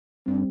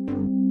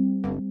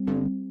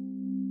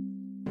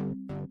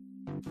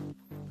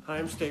Hi,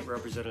 I'm State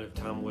Representative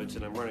Tom Woods,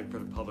 and I'm running for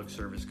the Public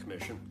Service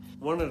Commission.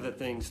 One of the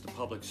things the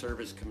Public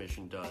Service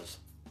Commission does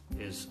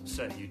is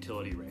set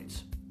utility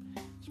rates.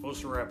 It's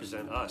supposed to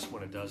represent us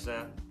when it does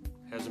that.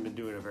 Hasn't been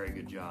doing a very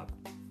good job.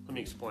 Let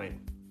me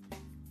explain.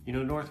 You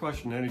know,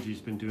 Northwestern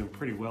Energy's been doing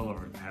pretty well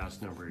over the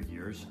past number of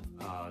years.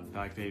 In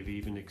fact, they've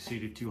even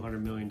exceeded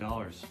 $200 million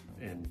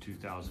in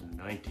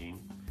 2019.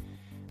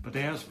 But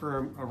they asked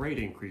for a rate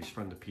increase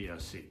from the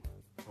PSC.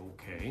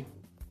 Okay.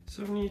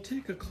 So when you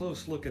take a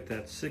close look at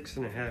that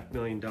 $6.5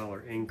 million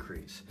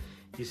increase,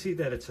 you see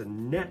that it's a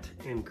net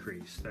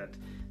increase, that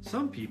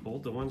some people,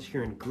 the ones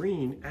here in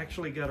green,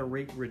 actually got a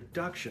rate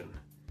reduction.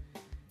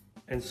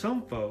 And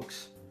some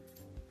folks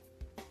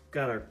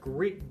got a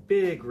great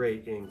big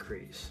rate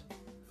increase.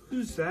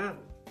 Who's that?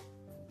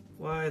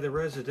 Why, the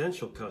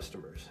residential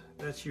customers.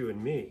 That's you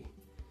and me.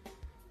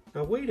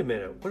 Now wait a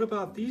minute, what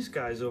about these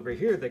guys over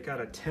here that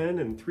got a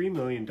 $10 and $3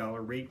 million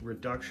rate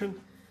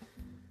reduction?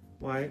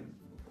 Why,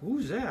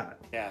 who's that?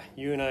 Yeah,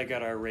 you and I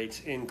got our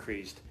rates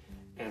increased,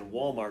 and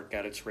Walmart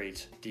got its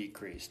rates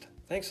decreased.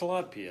 Thanks a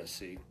lot,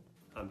 PSC.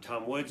 I'm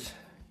Tom Woods,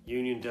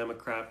 Union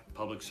Democrat,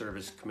 Public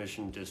Service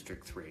Commission,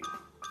 District 3.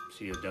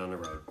 See you down the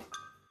road.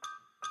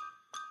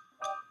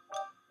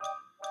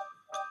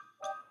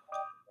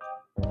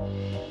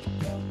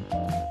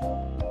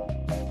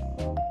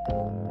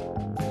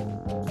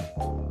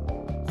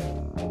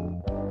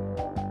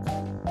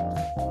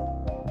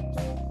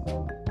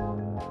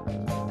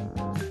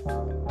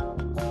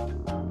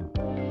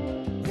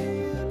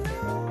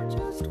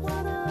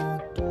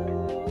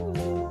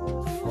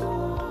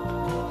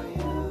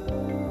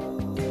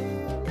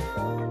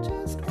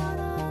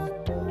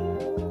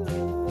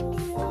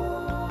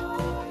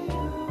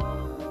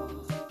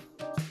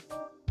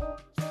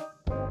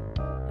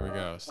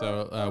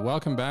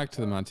 Welcome back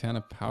to the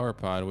Montana Power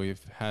Pod.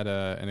 We've had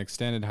an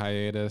extended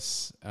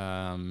hiatus.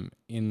 In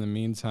the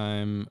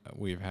meantime,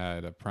 we've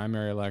had a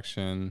primary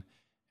election,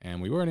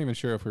 and we weren't even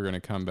sure if we were going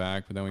to come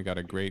back, but then we got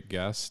a great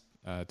guest,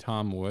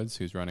 Tom Woods,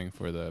 who's running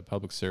for the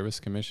Public Service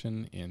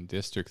Commission in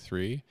District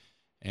 3.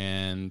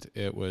 And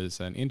it was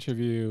an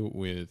interview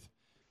with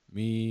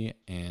me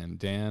and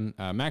Dan.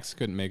 Max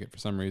couldn't make it for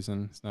some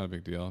reason. It's not a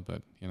big deal,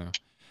 but, you know.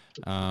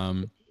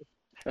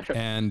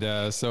 And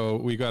so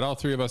we got all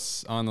three of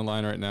us on the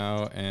line right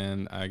now,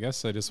 and I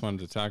guess I just wanted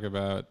to talk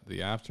about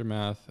the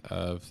aftermath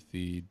of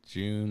the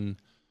June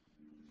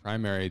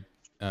primary.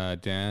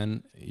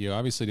 Dan, you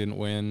obviously didn't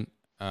win.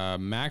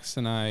 Max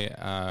and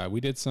I,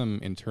 we did some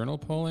internal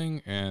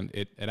polling, and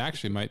it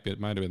actually might have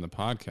been the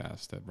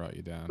podcast that brought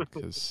you down,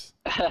 because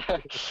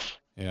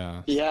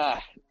yeah,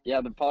 the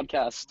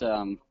podcast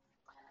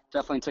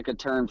definitely took a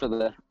turn for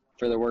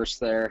the worse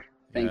there.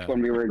 I think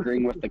when we were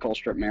agreeing with the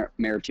Colstrip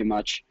mayor too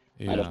much.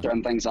 Might have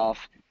thrown things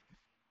off.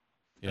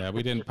 Yeah,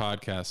 we didn't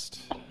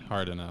podcast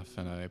hard enough,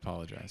 and I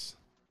apologize.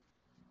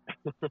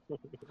 We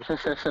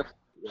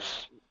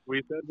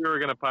said we were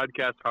going to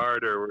podcast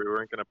hard, or we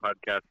weren't going to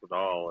podcast at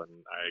all, and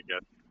I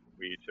guess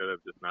we should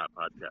have just not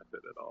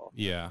podcasted at all.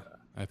 Yeah,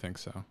 I think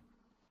so.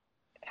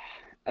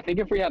 I think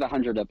if we had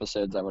 100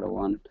 episodes, I would have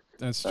won.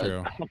 That's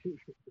true.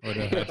 Would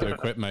have had to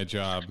quit my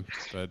job,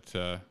 but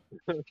I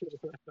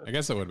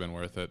guess it would have been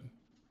worth it.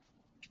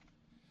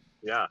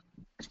 Yeah.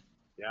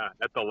 Yeah,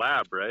 at the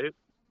lab, right?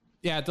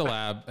 Yeah, at the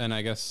lab, and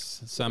I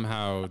guess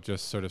somehow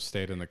just sort of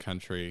stayed in the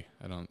country.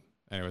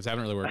 Anyways, I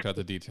haven't really worked out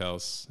the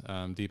details.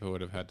 Deepa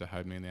would have had to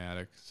hide me in the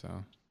attic,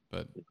 so,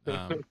 but,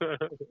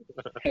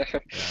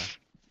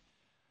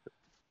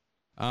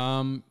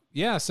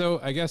 yeah.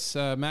 So I guess,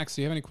 Max,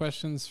 do you have any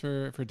questions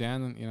for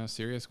Dan, you know,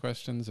 serious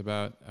questions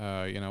about,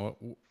 you know,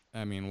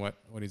 what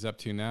he's up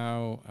to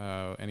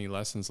now, any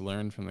lessons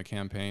learned from the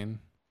campaign?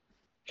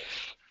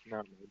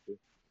 Not maybe.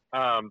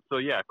 So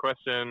yeah,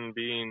 question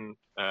being,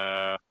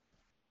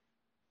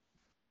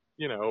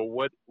 you know,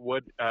 what's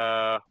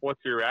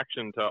your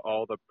reaction to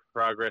all the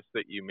progress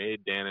that you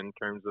made, Dan, in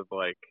terms of,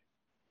 like,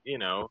 you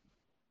know,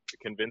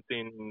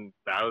 convincing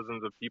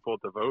thousands of people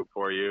to vote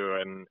for you,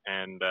 and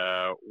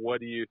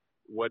what do you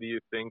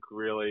think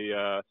really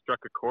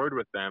struck a chord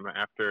with them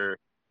after,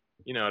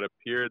 you know, it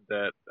appeared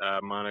that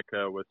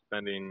Monica was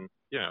spending,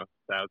 you know,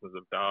 thousands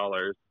of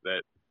dollars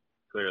that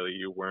clearly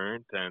you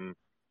weren't, and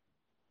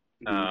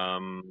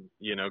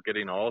you know,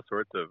 getting all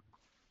sorts of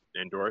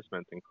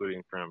endorsements,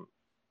 including from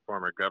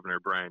former Governor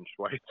Brian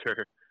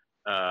Schweitzer,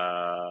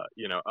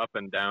 you know, up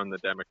and down the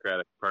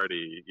Democratic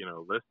Party, you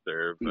know,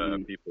 listserv,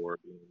 people were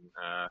being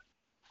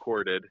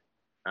courted.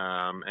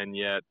 And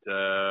yet,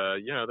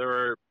 you know, there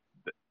were,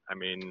 I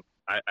mean,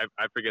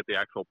 I forget the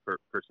actual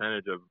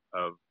percentage of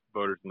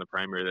voters in the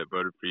primary that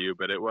voted for you,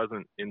 but it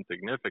wasn't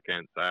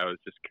insignificant. So I was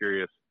just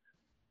curious,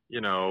 you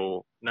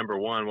know, number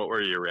one, what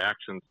were your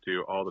reactions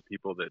to all the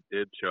people that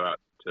did show up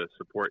to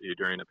support you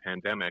during a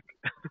pandemic?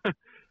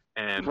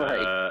 And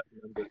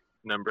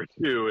number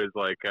two is,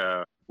 like,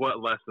 what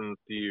lessons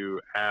do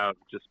you have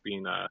just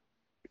being a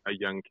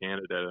young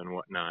candidate and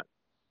whatnot?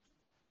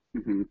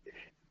 Mm-hmm.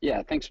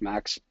 Yeah, thanks,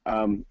 Max.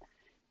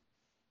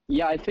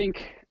 Yeah, I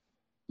think,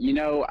 you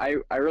know,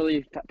 I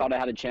really thought I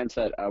had a chance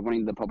at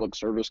winning the Public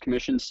Service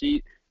Commission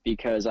seat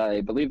because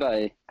I believe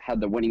I had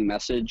the winning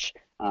message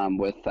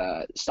with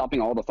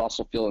stopping all the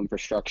fossil fuel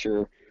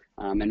infrastructure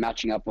and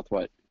matching up with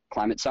what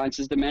climate science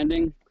is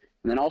demanding.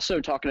 And then also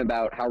talking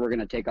about how we're going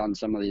to take on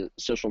some of the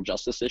social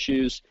justice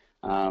issues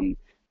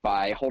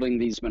by holding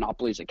these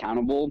monopolies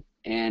accountable.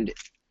 And,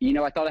 you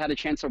know, I thought I had a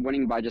chance of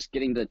winning by just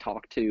getting to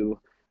talk to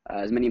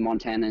as many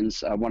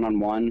Montanans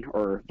one-on-one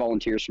or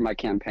volunteers for my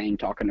campaign,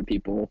 talking to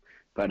people.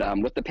 But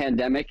with the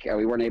pandemic,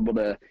 we weren't able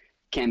to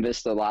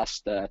canvass the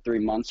last 3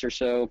 months or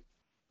so.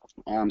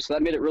 So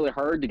that made it really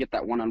hard to get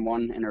that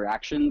one-on-one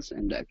interactions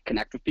and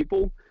connect with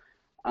people.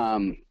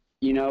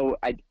 You know,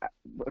 a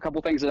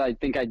couple things that I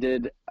think I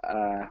did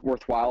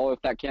worthwhile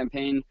with that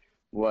campaign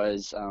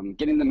was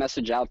getting the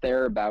message out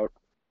there about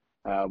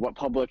what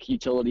public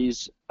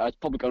utilities,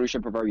 public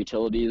ownership of our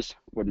utilities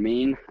would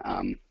mean.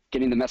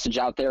 Getting the message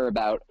out there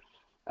about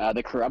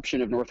the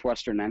corruption of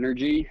Northwestern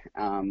Energy,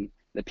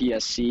 the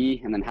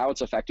PSC, and then how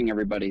it's affecting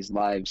everybody's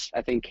lives.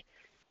 I think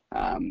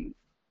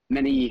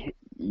many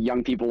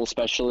young people,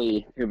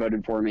 especially who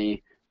voted for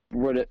me,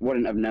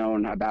 wouldn't have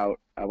known about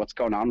what's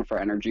going on with our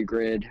energy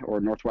grid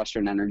or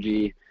Northwestern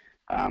Energy,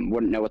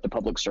 wouldn't know what the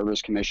Public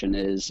Service Commission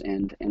is,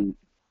 and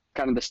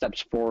kind of the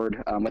steps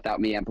forward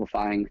without me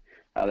amplifying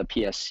the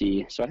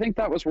PSC. So I think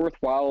that was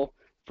worthwhile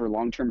for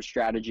long-term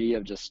strategy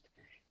of just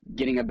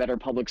getting a better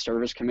Public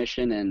Service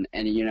Commission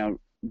and you know,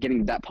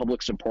 getting that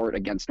public support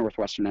against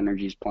Northwestern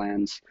Energy's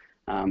plans,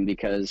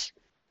 because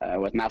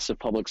with massive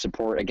public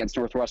support against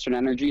Northwestern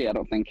Energy, I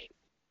don't think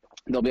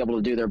they'll be able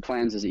to do their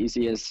plans as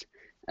easy as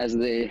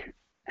they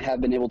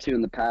have been able to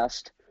in the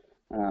past.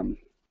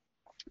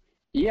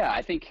 Yeah,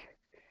 I think,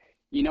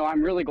 you know,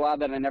 I'm really glad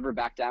that I never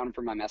backed down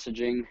from my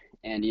messaging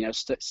and, you know,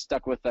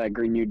 stuck with a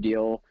Green New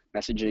Deal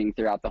messaging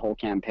throughout the whole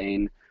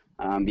campaign,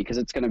 because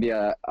it's going to be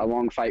a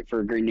long fight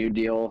for a Green New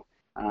Deal,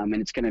 and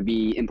it's going to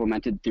be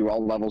implemented through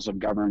all levels of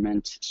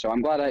government. So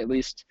I'm glad I at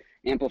least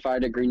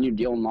amplified a Green New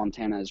Deal in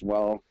Montana as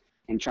well,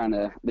 and trying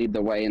to lead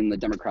the way in the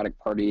Democratic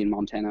Party in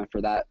Montana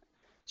for that.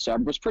 So I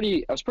was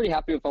pretty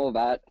happy with all of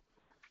that.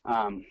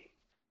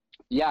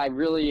 Yeah, I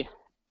really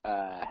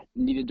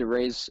needed to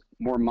raise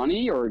more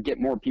money or get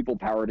more people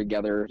power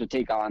together to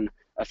take on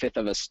a fifth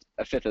of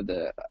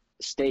the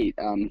state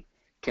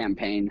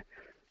campaign.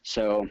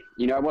 So,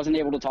 you know, I wasn't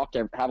able to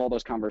have all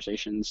those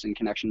conversations and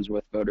connections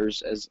with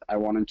voters as I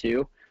wanted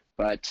to,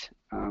 but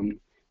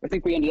I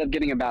think we ended up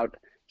getting about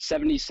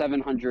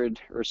 7,700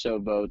 or so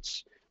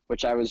votes,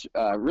 which I was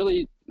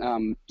really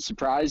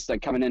surprised.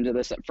 Like, coming into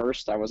this at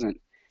first, I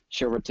wasn't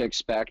sure what to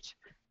expect,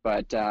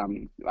 but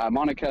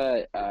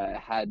Monica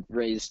had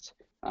raised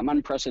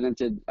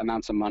unprecedented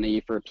amounts of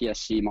money for a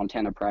PSC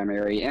Montana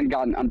primary and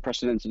gotten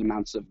unprecedented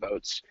amounts of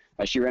votes.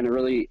 She ran a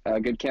really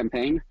good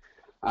campaign.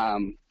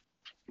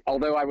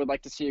 Although I would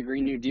like to see a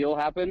Green New Deal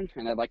happen,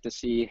 and I'd like to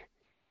see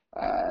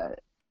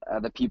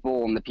the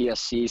people in the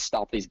PSC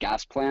stop these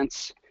gas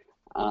plants.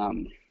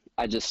 I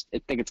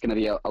think it's going to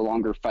be a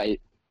longer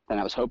fight than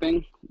I was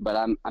hoping, but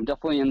I'm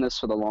definitely in this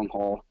for the long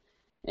haul,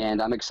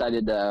 and I'm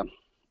excited to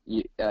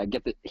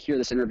hear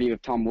this interview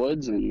with Tom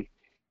Woods and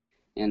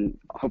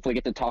hopefully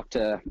get to talk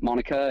to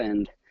Monica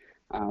and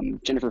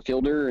Jennifer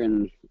Fielder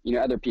and, you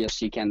know, other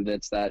PSC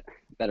candidates that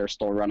are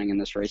still running in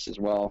this race as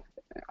well.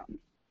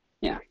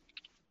 Yeah.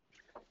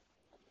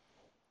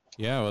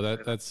 Yeah, well,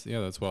 that's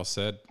well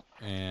said,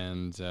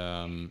 and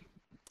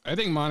I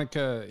think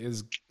Monica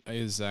is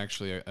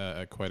actually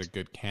a quite a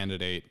good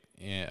candidate.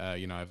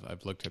 You know,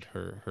 I've looked at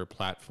her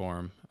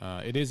platform.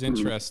 It is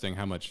interesting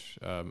how much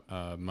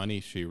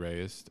money she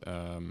raised.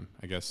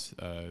 I guess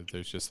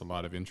there's just a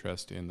lot of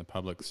interest in the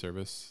Public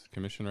Service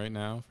Commission right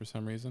now for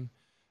some reason.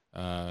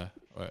 Unless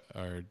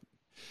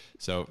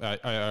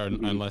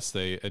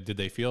did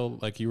they feel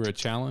like you were a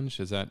challenge?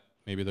 Is that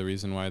maybe the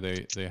reason why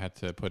they had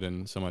to put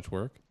in so much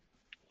work?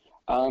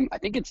 I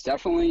think it's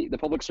definitely, the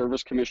Public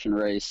Service Commission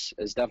race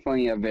is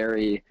definitely a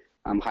very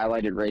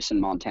highlighted race in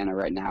Montana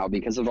right now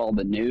because of all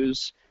the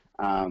news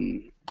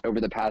over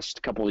the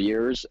past couple of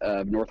years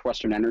of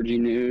Northwestern Energy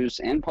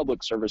news and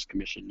Public Service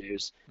Commission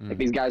news. Like,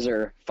 these guys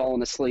are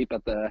falling asleep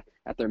at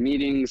their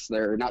meetings.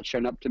 They're not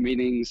showing up to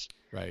meetings.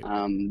 Right.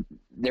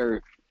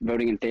 They're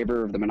voting in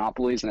favor of the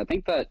monopolies, and I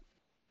think that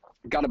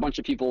got a bunch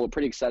of people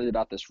pretty excited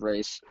about this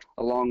race,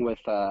 along with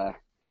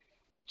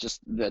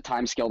just the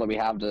time scale that we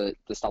have to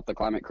stop the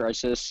climate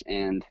crisis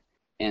and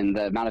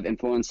the amount of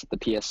influence that the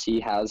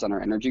PSC has on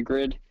our energy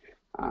grid.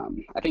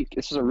 I think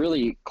this is a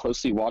really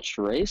closely watched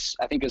race.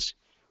 I think is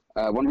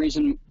one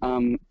reason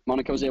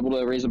Monica was able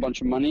to raise a bunch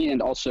of money,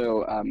 and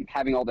also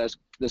having all those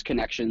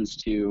connections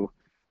to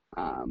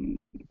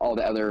all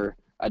the other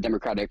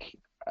Democratic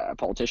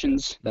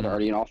politicians that are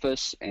already in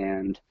office,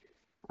 and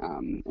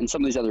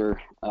some of these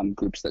other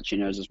groups that she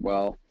knows as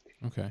well.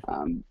 Okay.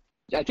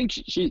 I think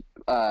she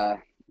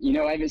you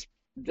know,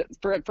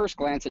 at first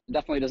glance, it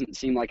definitely doesn't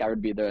seem like I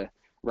would be the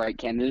right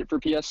candidate for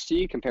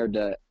PSC compared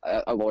to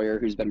a lawyer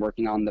who's been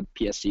working on the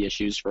PSC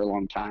issues for a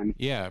long time.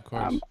 Yeah, of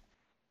course.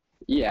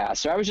 Yeah,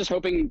 so I was just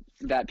hoping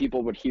that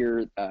people would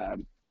hear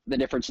the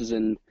differences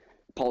in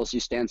policy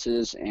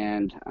stances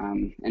and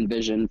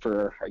vision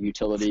for our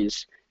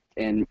utilities,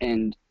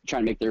 and try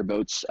and make their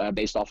votes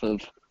based off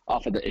of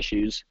the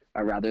issues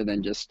rather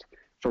than just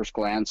first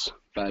glance.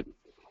 But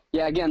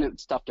yeah, again,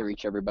 it's tough to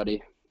reach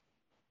everybody.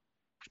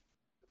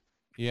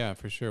 Yeah,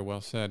 for sure.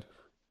 Well said.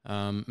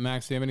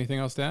 Max, do you have anything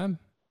else to add?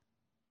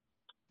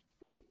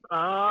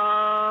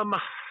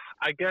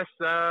 I guess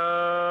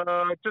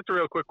just a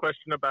real quick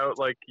question about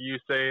like you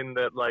saying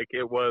that like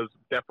it was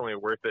definitely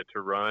worth it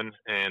to run,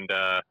 and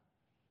I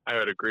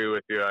would agree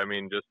with you. I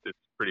mean, just it's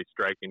pretty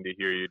striking to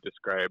hear you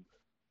describe,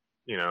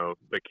 you know,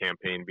 the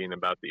campaign being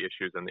about the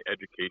issues and the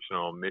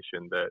educational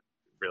mission that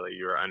really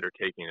you're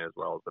undertaking as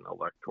well as an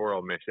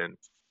electoral mission.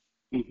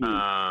 Mm-hmm.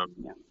 Yeah.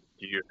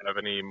 Do you have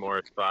any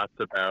more thoughts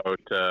about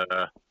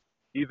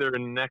either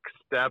next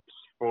steps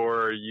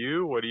for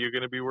you? What are you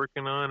going to be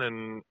working on?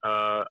 And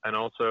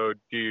also,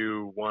 do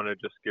you want to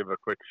just give a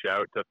quick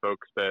shout to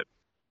folks that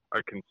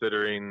are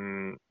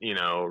considering, you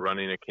know,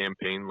 running a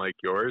campaign like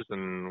yours,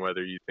 and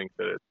whether you think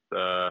that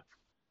it's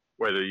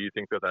whether you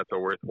think that that's a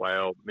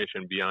worthwhile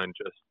mission beyond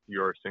just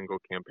your single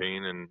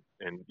campaign, and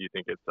do you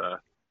think it's a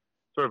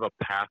sort of a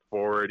path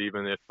forward,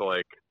 even if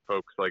like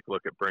folks like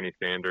look at Bernie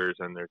Sanders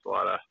and there's a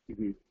lot of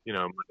Mm-hmm. you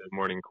know, Monday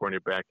morning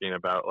quarterbacking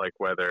about like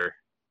whether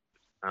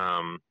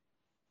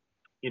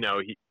you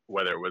know,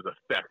 whether it was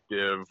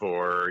effective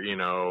or, you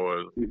know,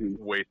 a Mm-hmm.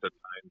 waste of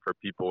time for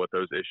people with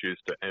those issues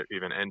to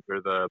even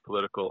enter the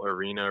political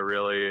arena,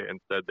 really.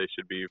 Instead, they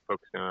should be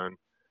focusing on,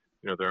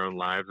 you know, their own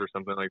lives or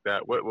something like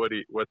that.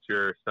 What's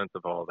your sense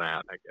of all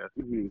that, I guess?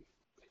 Mm-hmm.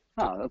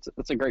 Oh,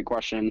 that's a great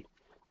question.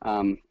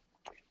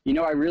 You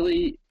know, I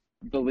really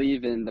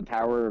believe in the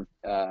power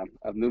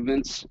of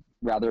movements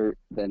rather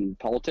than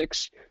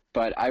politics,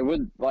 but I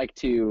would like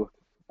to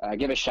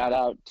give a shout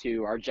out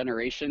to our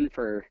generation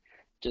for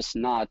just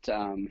not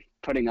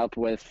putting up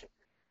with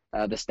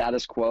the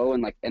status quo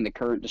and the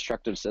current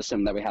destructive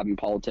system that we have in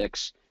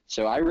politics.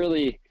 So I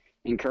really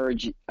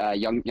encourage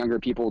younger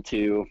people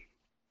to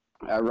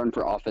run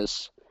for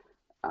office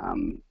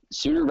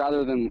sooner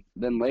rather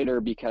than later,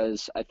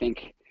 because I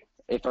think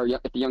if the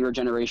younger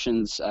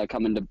generations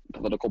come into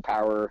political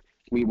power,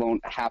 we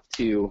won't have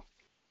to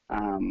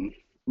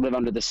live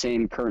under the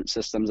same current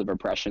systems of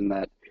oppression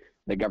that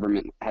the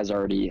government has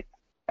already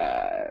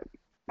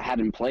had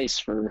in place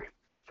for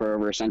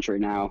over a century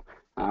now,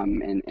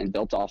 and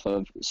built off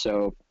of.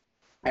 So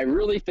I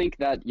really think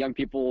that young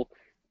people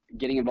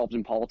getting involved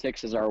in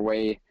politics is our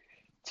way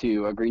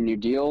to a Green New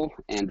Deal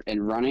and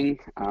running.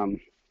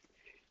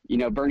 You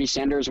know, Bernie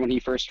Sanders, when he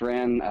first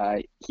ran,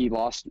 he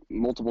lost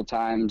multiple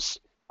times.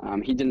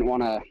 He didn't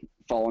want to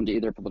fall into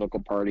either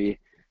political party,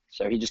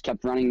 so he just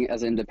kept running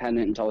as an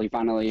independent until he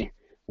finally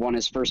won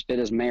his first bid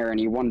as mayor, and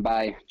he won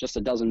by just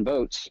a dozen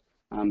votes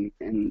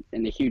in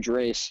a huge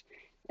race.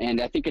 And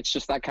I think it's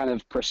just that kind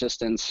of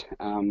persistence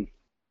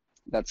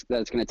that's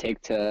going to take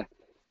to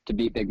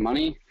beat big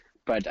money.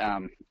 But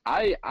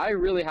I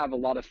really have a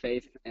lot of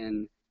faith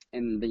in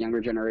the younger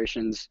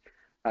generations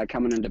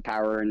coming into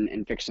power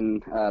and fixing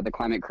the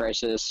climate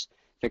crisis,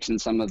 fixing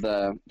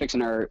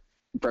our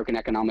broken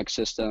economic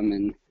system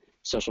and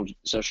broken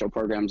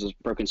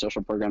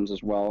social programs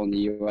as well in the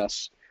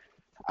U.S.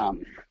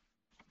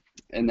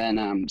 And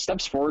then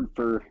steps forward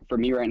for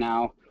me right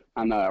now,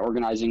 I'm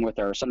organizing with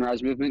our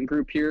Sunrise Movement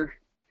group here,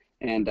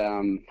 and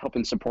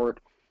helping support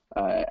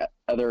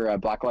other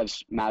Black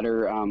Lives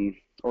Matter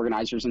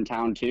organizers in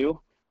town too.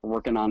 We're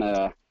working on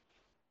a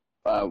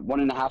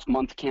 1.5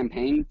 month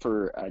campaign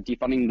for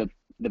defunding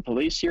the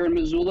police here in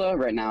Missoula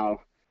right now.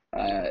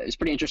 It's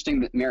pretty interesting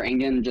that Mayor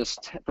Engen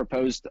just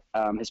proposed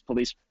his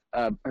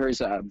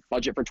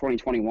budget for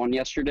 2021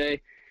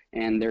 yesterday,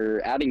 and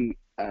they're adding.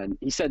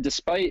 He said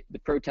despite the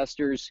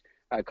protesters'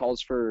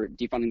 calls for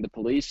defunding the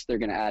police, they're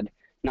going to add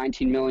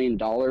 $19 million,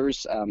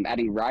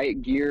 adding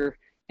riot gear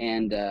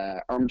and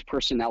armed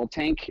personnel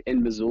tank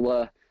in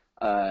Missoula,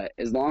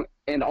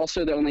 and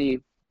also they're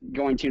only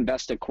going to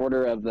invest a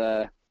quarter of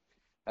the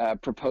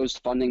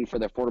proposed funding for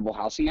the Affordable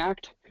Housing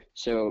Act.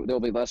 So there'll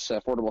be less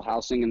affordable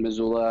housing in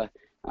Missoula,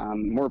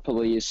 more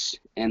police,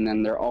 and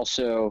then they're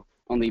also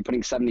only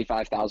putting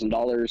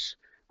 $75,000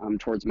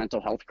 towards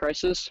mental health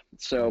crisis.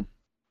 So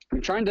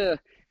I'm trying to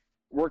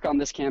work on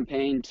this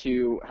campaign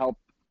to help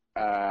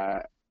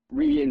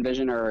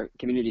re-envision our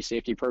community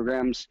safety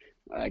programs,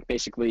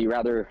 basically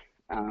rather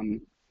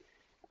than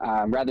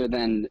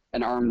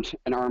an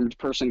armed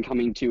person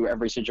coming to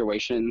every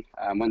situation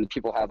when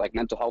people have like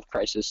mental health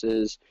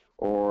crises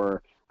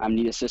or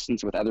need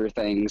assistance with other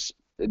things.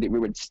 There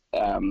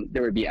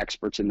would be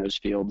experts in those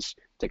fields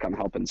to come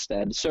help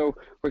instead. So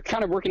we're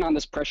kind of working on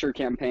this pressure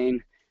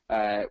campaign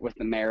with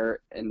the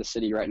mayor in the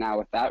city right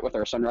now with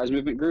our Sunrise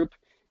Movement group.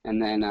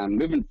 And then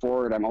moving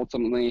forward, I'm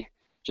ultimately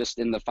just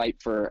in the fight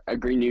for a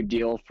Green New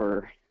Deal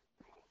for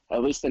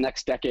at least the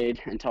next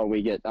decade until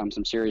we get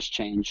some serious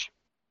change.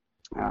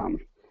 And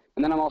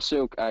then I'm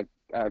also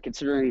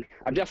considering,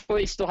 I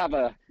definitely still have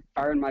a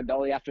fire in my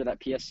belly after that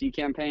PSC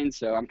campaign.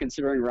 So I'm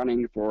considering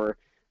running for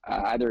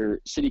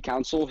either city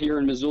council here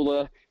in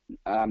Missoula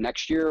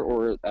next year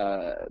or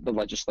the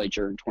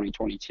legislature in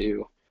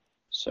 2022.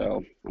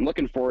 So I'm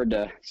looking forward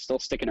to still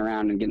sticking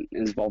around and getting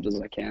as involved as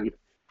I can.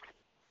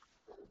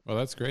 Well,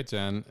 that's great,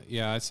 Dan.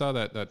 Yeah, I saw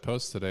that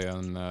post today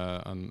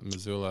on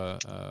Missoula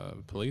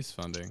police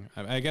funding.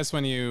 I guess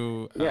when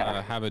you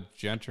have a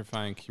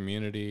gentrifying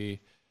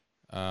community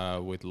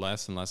with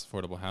less and less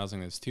affordable housing,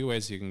 there's two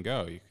ways you can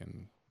go. You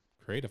can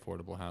create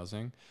affordable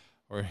housing,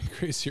 or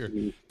increase your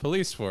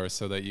police force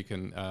so that you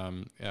can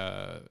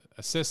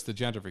assist the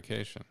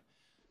gentrification.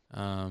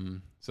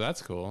 So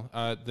that's cool.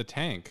 The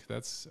tank,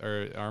 that's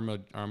our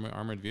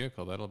armored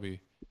vehicle.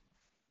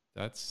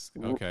 That's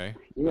okay.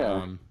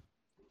 Yeah.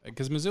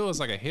 Because Missoula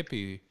is like a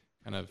hippie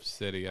kind of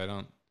city.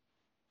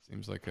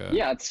 Seems like a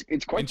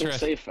it's quite a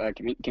safe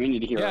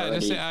community here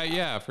already.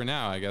 Just for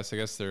now, I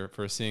guess they're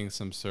foreseeing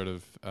some sort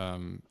of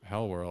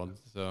hell world,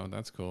 so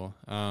that's cool.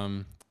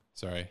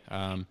 Sorry,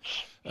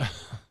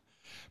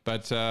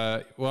 but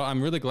well,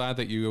 I'm really glad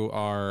that you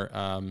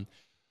are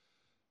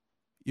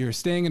you're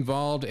staying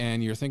involved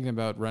and you're thinking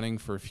about running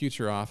for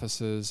future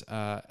offices.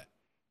 And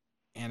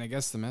I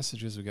guess the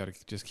message is we got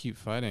to just keep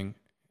fighting.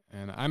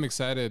 And I'm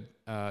excited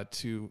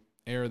to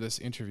air this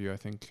interview. I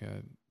think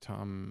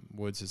Tom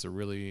Woods is a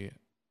really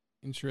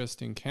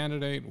interesting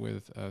candidate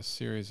with a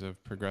series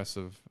of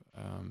progressive,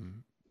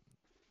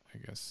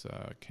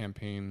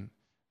 campaign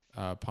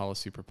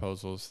policy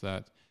proposals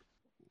that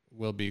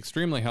will be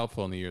extremely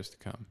helpful in the years to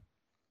come.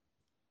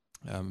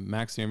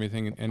 Max,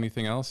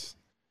 anything else?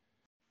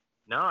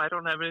 No, I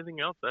don't have anything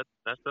else. That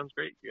sounds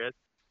great, you guys.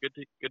 Good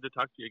to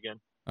talk to you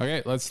again.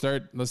 Okay, let's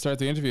start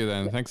the interview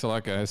then. Thanks a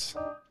lot, guys.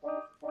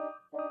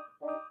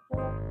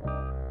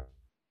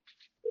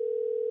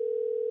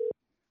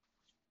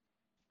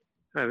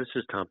 Hi, this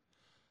is Tom.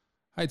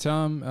 Hi,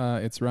 Tom.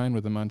 It's Ryan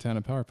with the Montana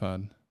Power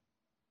Pod.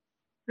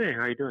 Hey,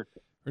 how you doing?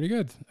 Pretty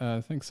good.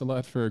 Thanks a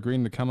lot for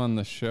agreeing to come on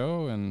the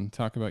show and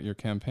talk about your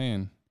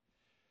campaign.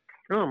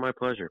 Oh, my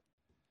pleasure.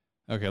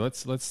 Okay,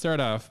 let's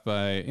start off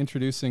by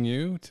introducing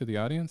you to the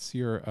audience.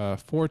 You're a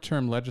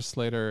 4-term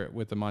legislator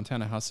with the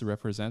Montana House of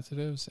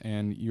Representatives,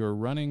 and you're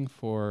running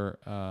for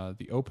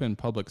the open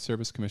Public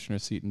Service Commissioner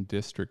seat in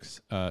District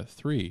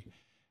 3.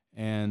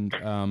 And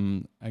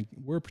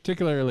we're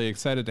particularly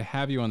excited to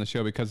have you on the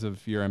show because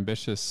of your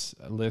ambitious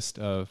list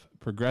of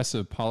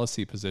progressive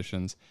policy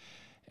positions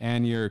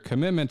and your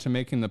commitment to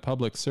making the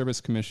Public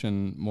Service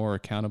Commission more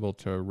accountable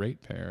to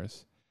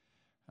ratepayers.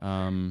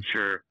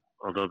 Sure,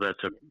 although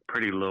that's a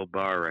pretty low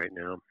bar right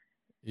now.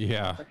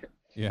 Yeah,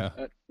 yeah.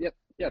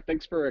 Yeah,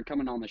 thanks for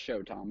coming on the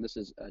show, Tom. This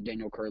is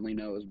Daniel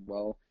Carlino as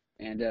well.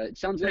 And it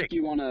sounds like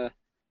you want to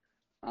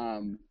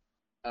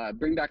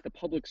bring back the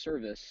public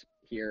service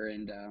here,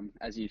 and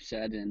as you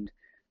said, and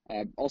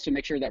also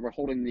make sure that we're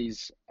holding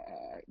these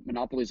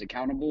monopolies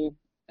accountable.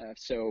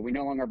 So we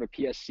no longer have a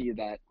PSC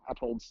that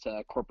upholds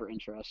to corporate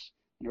interests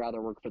and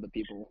rather work for the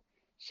people.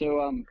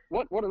 So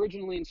what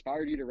originally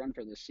inspired you to run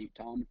for this seat,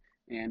 Tom?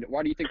 And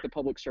why do you think the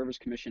Public Service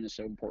Commission is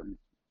so important?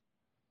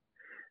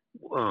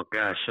 Oh,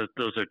 gosh,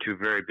 those are two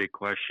very big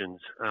questions.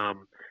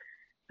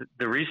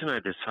 The reason I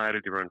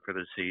decided to run for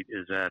the seat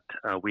is that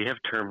we have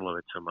term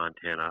limits in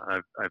Montana.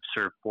 I've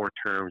served 4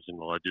 terms in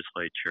the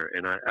legislature,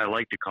 and I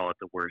like to call it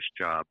the worst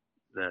job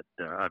that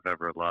I've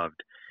ever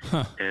loved.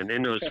 And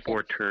in those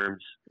 4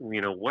 terms,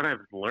 what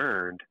I've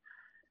learned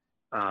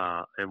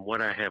and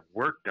what I have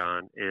worked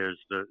on is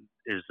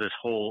this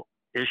whole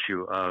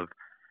issue of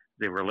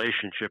the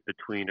relationship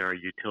between our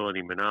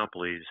utility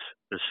monopolies,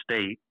 the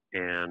state,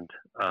 and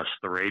us,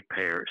 the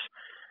ratepayers.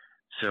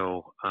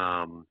 So,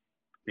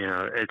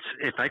 it's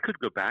if I could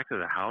go back to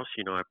the House,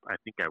 I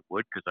think I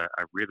would, because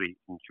I really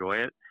enjoy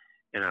it.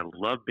 And I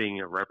love being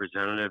a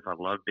representative. I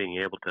love being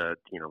able to,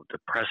 to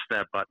press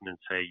that button and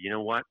say, you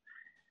know what,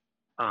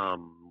 I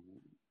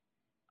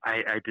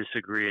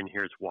disagree, and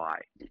here's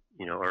why,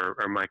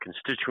 or my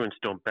constituents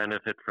don't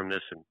benefit from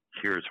this, and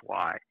here's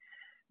why.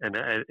 And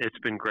it's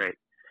been great.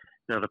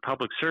 Now, the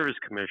Public Service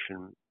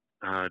Commission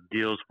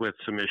deals with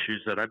some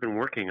issues that I've been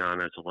working on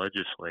as a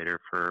legislator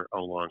for a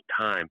long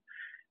time.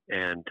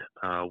 And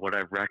what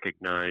I've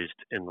recognized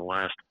in the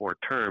last 4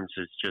 terms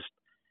is just,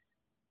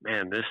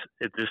 man, this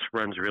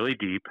runs really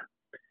deep.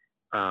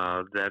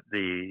 That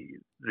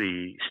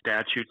the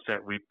statutes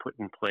that we put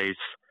in place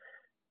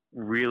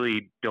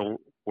really don't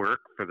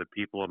work for the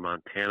people of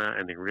Montana,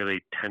 and they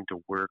really tend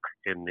to work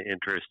in the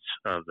interests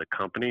of the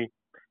company.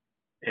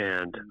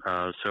 And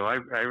so I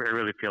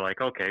really feel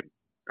like, okay,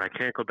 I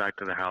can't go back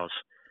to the House.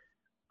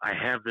 I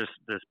have this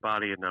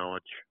body of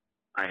knowledge.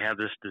 I have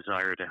this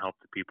desire to help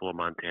the people of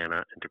Montana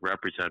and to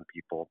represent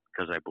people,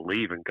 because I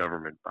believe in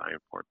government by and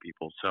for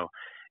people. So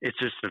it's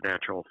just a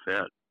natural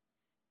fit.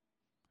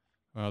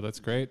 Wow,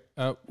 that's great.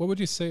 What would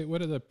you say,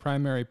 what are the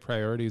primary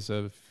priorities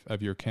of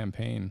your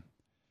campaign?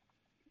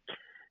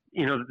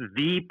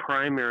 The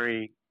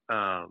primary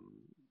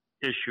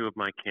issue of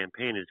my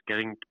campaign is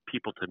getting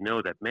people to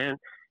know that, man,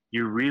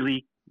 you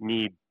really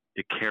need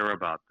to care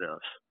about this.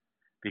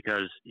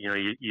 Because,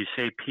 you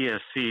say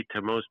PSC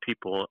to most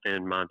people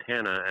in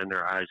Montana and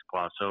their eyes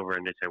gloss over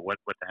and they say, what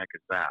the heck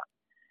is that?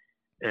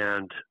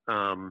 And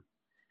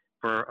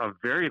for a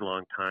very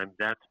long time,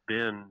 that's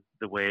been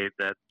the way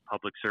that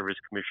Public Service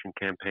Commission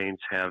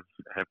campaigns have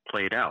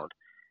played out.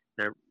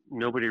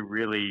 Nobody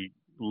really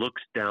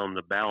looks down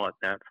the ballot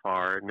that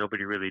far.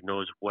 Nobody really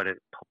knows what a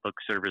public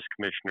service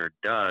commissioner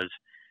does,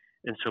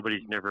 and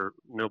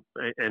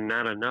and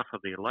not enough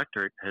of the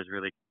electorate has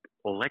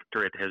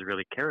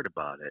really cared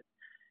about it.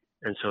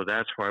 And so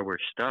that's why we're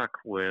stuck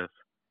with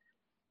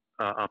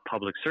a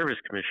public service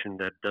commission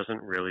that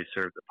doesn't really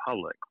serve the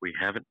public. We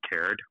haven't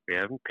cared, we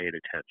haven't paid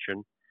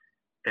attention,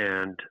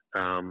 and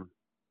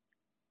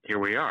here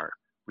we are.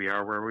 We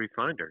are where we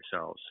find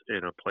ourselves,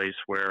 in a place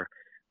where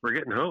we're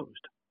getting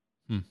hosed.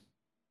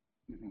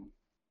 Mm-hmm.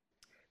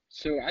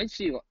 So I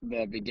see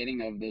the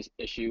beginning of this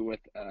issue with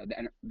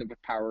the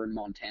power in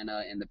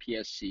Montana and the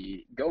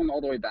PSC going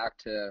all the way back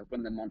to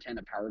when the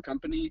Montana Power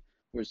Company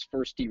was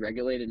first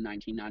deregulated in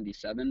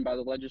 1997 by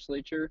the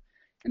legislature.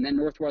 And then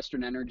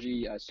Northwestern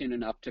Energy soon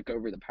enough took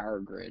over the power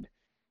grid.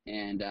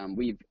 And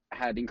we've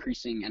had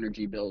increasing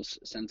energy bills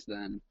since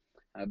then,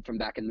 from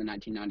back in the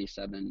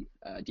 1997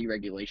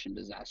 deregulation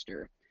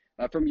disaster.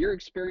 From your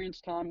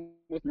experience, Tom,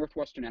 with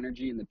Northwestern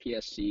Energy and the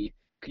PSC,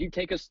 could you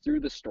take us through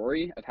the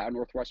story of how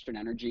Northwestern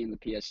Energy and the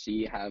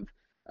PSC have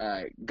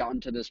gotten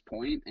to this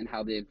point and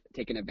how they've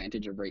taken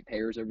advantage of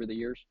ratepayers over the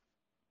years?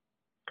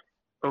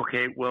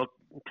 Okay, well,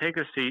 take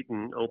a seat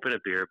and open a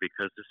beer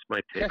because this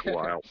might take a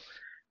while.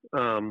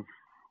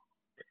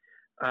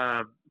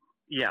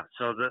 Yeah,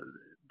 so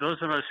those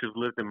of us who've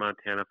lived in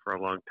Montana for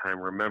a long time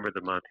remember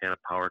the Montana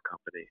Power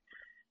Company.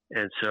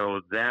 And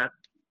so that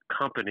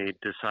company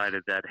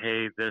decided that,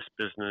 hey, this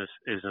business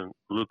isn't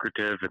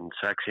lucrative and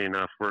sexy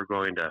enough. We're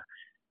going to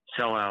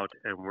sell out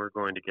and we're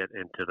going to get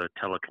into the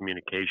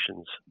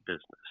telecommunications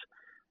business.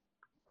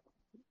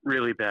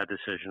 Really bad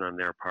decision on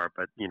their part,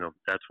 but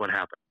that's what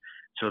happened.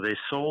 So they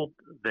sold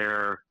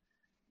their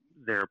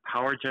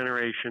power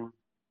generation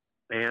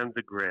and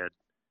the grid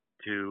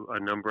to a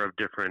number of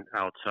different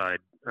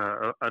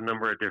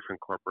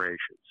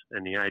corporations.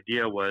 And the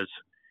idea was,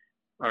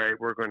 all right,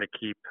 we're going to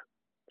keep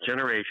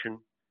generation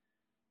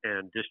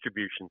and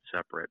distribution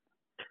separate.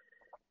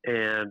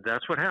 And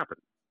that's what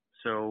happened.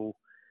 So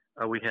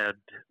we had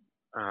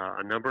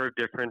a number of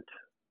different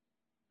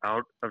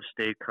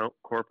out-of-state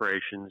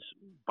corporations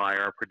buy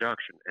our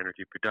production,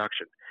 energy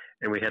production.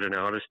 And we had an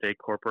out-of-state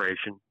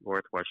corporation,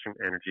 Northwestern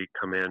Energy,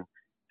 come in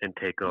and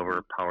take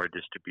over power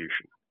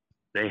distribution.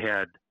 They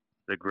had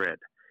the grid.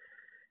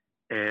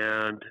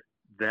 And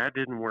that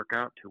didn't work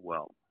out too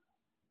well.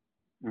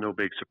 No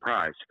big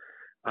surprise.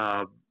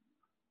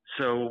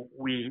 So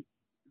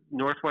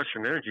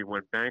Northwestern Energy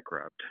went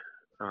bankrupt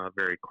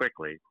very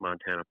quickly.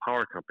 Montana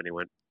Power Company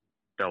went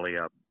belly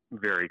up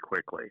very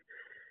quickly.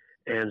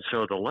 And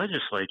so the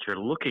legislature,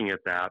 looking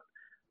at that,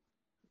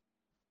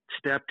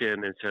 stepped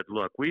in and said,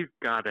 look, we've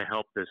got to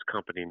help this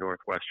company,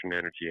 Northwestern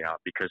Energy,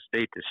 out because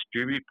they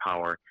distribute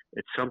power.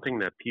 It's something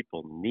that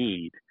people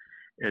need.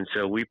 And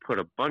so we put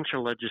a bunch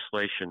of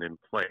legislation in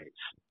place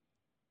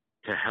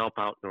to help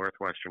out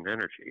Northwestern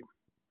Energy.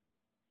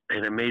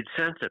 And it made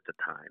sense at the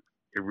time.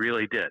 It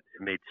really did.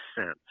 It made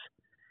sense.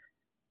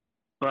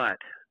 But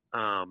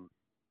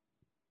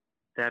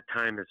that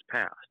time has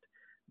passed.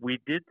 We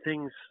did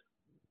things,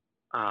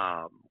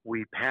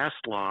 we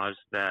passed laws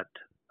that,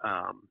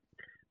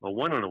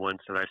 one of the ones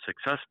that I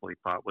successfully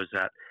fought was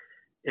that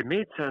it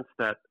made sense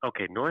that,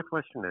 okay,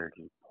 Northwestern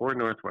Energy, poor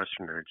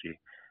Northwestern Energy,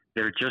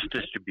 they're just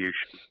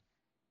distribution,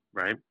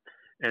 right?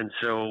 And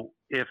so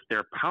if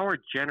their power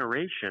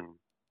generation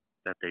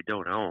that they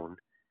don't own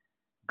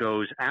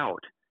goes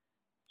out,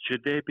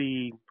 should they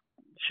be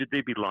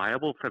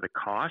liable for the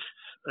costs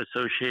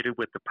associated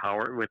with the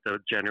power, with the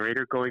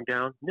generator going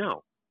down?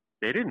 No,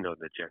 they didn't own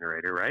the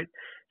generator, right?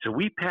 So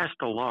we passed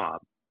a law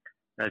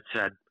that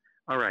said,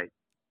 all right,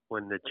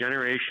 when the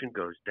generation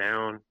goes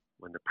down,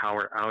 when the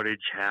power outage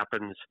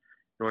happens,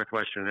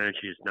 Northwestern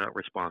Energy is not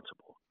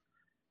responsible.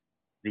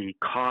 The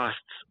costs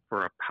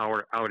for a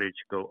power outage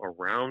go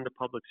around the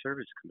Public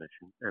Service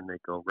Commission and they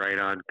go right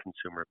on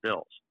consumer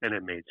bills. And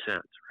it made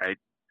sense, right?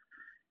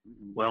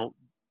 Well,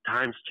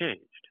 times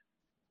changed.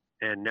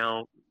 And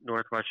now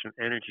Northwestern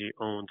Energy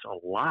owns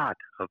a lot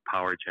of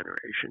power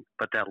generation,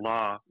 but that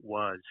law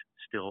was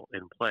still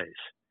in place.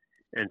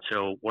 And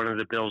so one of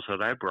the bills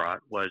that I brought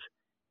was,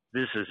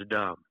 this is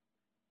dumb.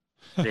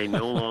 They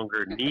no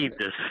longer need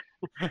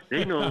this.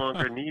 They no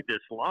longer need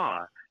this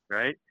law,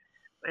 right?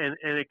 And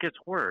it gets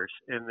worse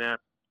in that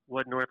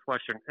what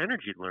Northwestern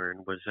Energy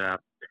learned was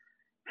that,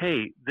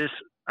 hey, this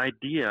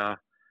idea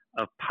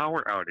of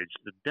power outage,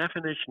 the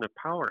definition of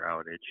power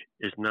outage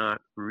is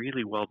not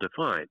really well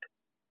defined.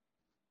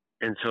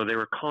 And so they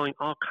were calling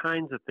all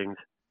kinds of things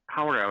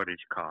power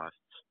outage costs,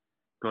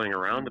 going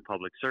around the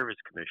Public Service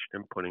Commission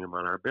and putting them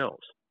on our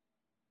bills.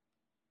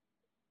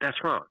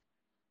 That's wrong.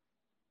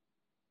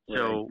 Right.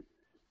 So,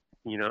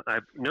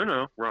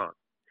 wrong.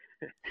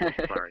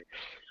 Sorry.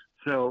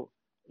 So,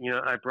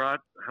 I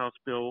brought House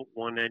Bill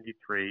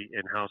 193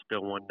 and House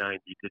Bill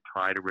 190 to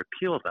try to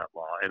repeal that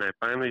law, and I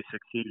finally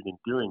succeeded in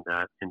doing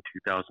that in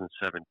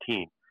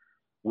 2017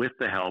 with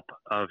the help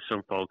of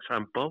some folks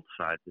on both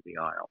sides of the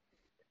aisle.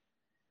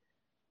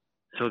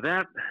 So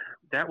that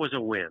was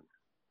a win.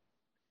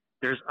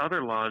 There's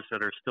other laws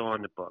that are still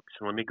on the books,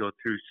 and let me go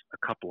through a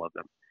couple of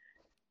them.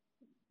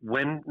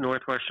 when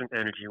Northwestern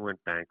Energy went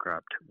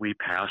bankrupt, we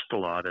passed a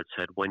law that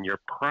said when your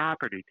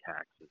property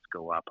taxes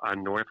go up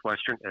on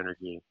Northwestern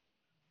Energy,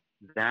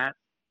 that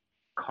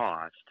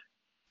cost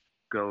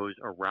goes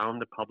around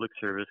the Public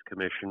Service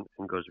Commission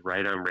and goes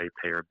right on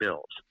ratepayer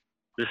bills.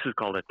 This is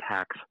called a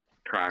tax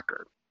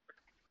tracker.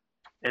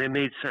 And it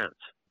made sense.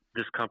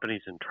 This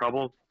company's in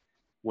trouble.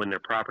 When their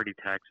property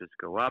taxes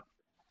go up,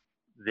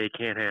 they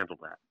can't handle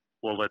that.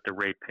 We'll let the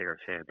ratepayers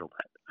handle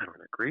that. I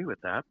don't agree with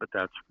that, but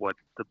that's what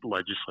the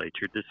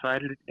legislature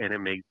decided, and it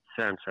made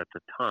sense at the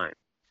time.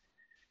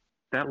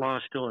 That law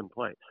is still in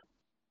place.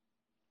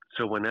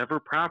 So whenever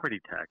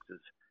property taxes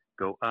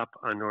go up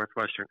on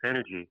Northwestern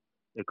Energy,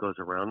 it goes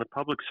around the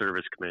Public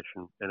Service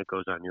Commission, and it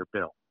goes on your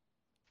bill.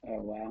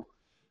 Oh, wow.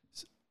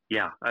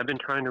 Yeah, I've been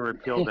trying to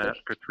repeal that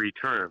for 3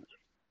 terms,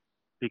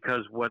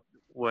 because what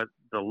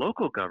the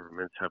local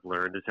governments have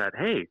learned is that,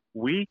 hey,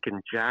 we can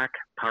jack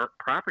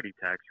property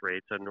tax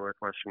rates on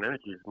Northwestern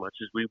Energy as much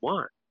as we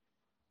want.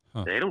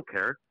 Huh. They don't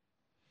care.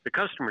 The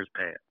customers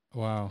pay it.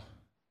 Wow.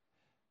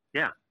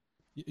 Yeah.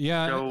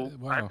 Yeah. So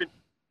wow.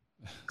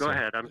 Go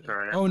ahead. I'm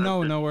sorry. Oh,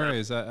 no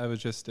worries. It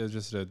was just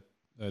a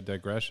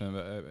digression.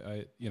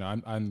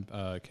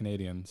 I'm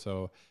Canadian,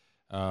 so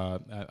I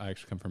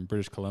actually come from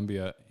British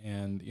Columbia,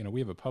 and we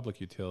have a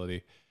public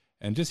utility.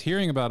 And just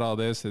hearing about all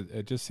this,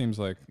 it just seems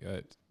like,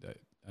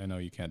 I know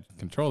you can't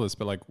control this,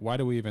 but like, why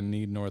do we even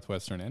need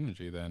Northwestern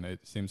Energy then?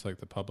 It seems like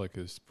the public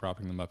is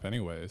propping them up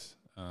anyways.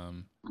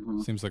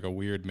 Seems like a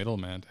weird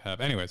middleman to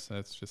have. Anyways,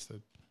 that's just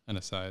an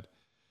aside.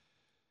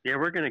 Yeah,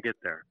 we're going to get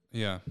there.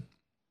 Yeah.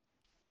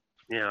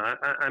 Yeah,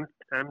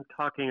 I'm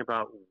talking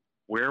about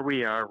where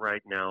we are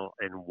right now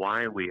and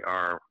why we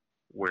are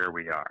where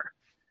we are.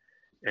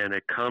 And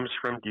it comes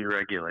from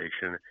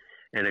deregulation.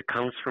 And it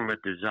comes from a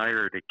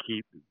desire to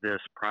keep this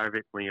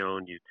privately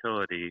owned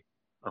utility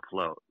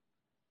afloat.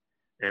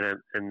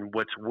 And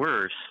what's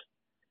worse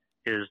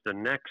is the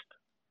next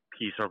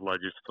piece of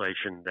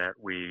legislation that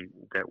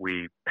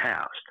we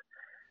passed,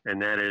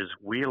 and that is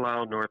we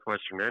allow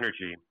Northwestern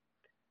Energy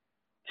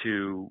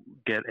to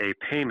get a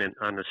payment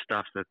on the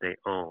stuff that they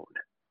own,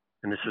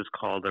 and this is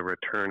called a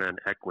return on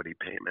equity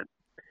payment.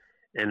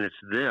 And it's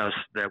this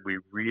that we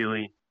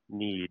really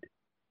need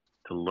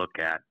to look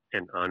at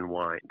and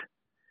unwind.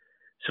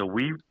 So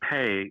we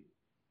pay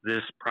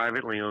this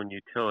privately owned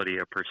utility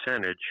a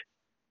percentage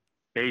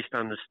based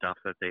on the stuff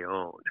that they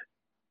own.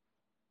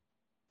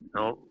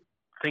 Now,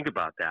 think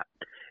about that.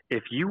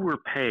 If you were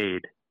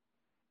paid,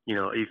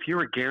 if you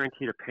were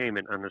guaranteed a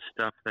payment on the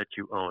stuff that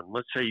you own,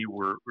 let's say you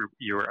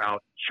were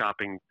out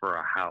shopping for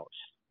a house.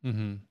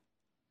 Mm-hmm.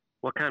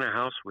 What kind of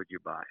house would you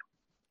buy?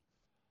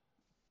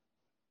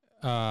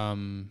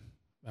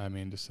 I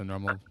mean, just a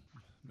normal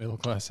middle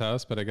class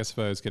house. But I guess if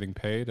I was getting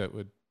paid, it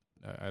would.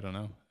 I don't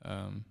know.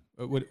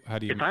 How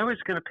do you? If I was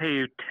going to pay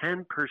you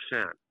 10%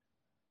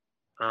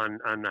 on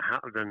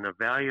the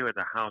value of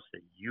the house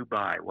that you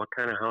buy, what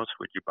kind of house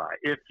would you buy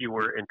if you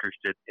were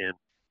interested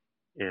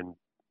in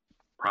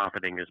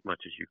profiting as much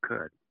as you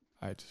could?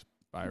 I'd just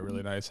buy a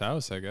really nice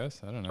house, I guess.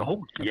 I don't know.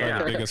 Oh, I'd buy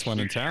the biggest one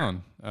in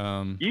town.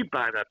 You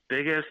buy the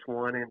biggest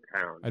one in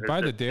town. I'd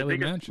buy the Daily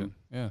Mansion.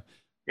 Yeah.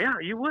 Yeah,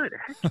 you would.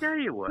 Heck yeah,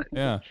 you would.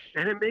 Yeah.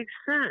 And it makes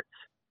sense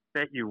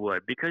that you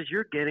would, because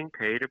you're getting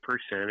paid a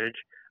percentage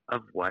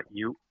of what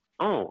you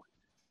own.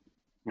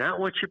 Not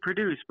what you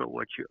produce, but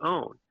what you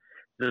own.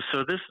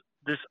 So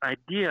this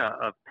idea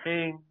of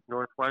paying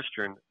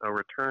Northwestern a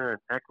return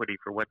on equity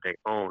for what they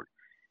own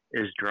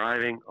is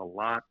driving a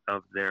lot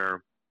of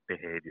their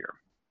behavior.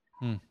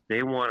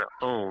 They want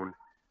to own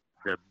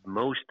the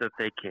most that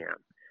they can.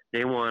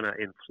 They want to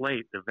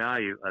inflate the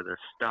value of the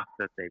stuff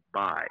that they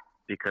buy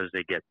because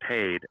they get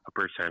paid a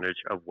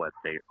percentage of what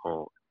they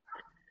own.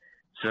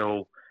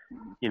 So,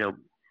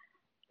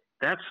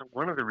 that's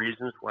one of the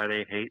reasons why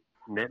they hate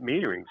net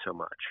metering so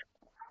much.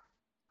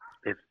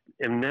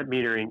 And net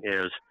metering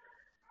is,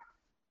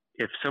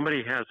 if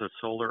somebody has a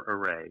solar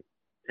array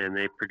and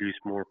they produce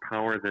more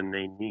power than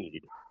they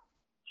need,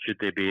 should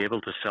they be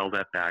able to sell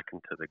that back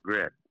into the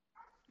grid?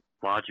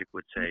 Logic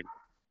would say,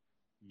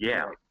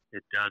 yeah,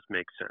 it does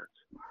make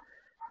sense.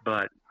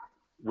 But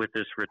with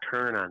this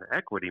return on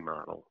equity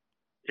model,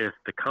 if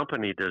the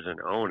company doesn't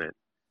own it,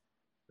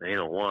 they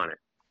don't want it,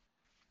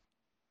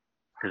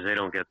 because they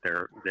don't get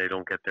their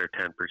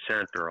 10%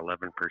 or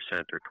 11%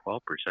 or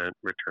 12%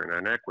 return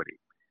on equity.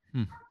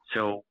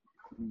 So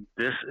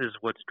this is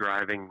what's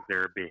driving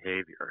their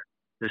behavior.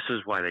 This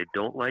is why they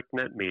don't like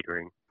net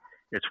metering.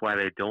 It's why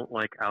they don't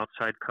like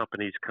outside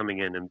companies coming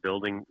in and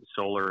building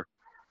solar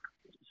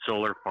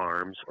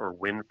farms or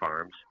wind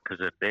farms,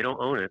 because if they don't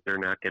own it, they're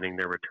not getting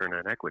their return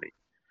on equity.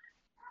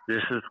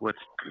 This is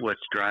what's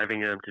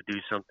driving them to do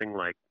something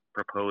like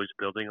propose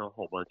building a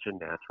whole bunch of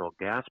natural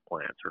gas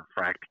plants or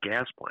fracked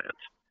gas plants.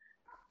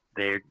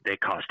 They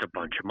cost a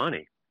bunch of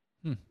money.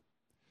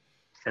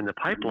 And the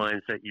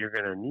pipelines that you're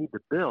going to need to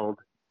build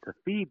to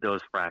feed those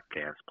fracked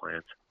gas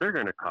plants, they're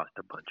going to cost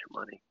a bunch of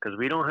money, because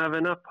we don't have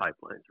enough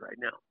pipelines right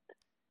now.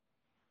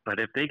 But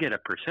if they get a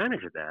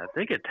percentage of that, if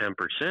they get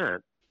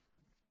 10%,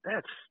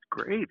 that's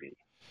gravy.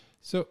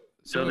 So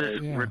So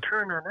this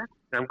return on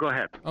that. Go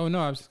ahead. Oh no,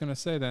 I was just going to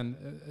say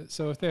then.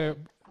 So if they're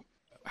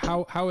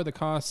how are the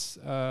costs?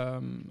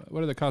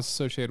 What are the costs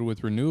associated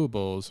with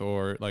renewables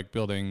or like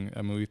building?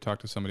 I mean, we've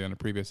talked to somebody on a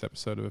previous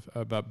episode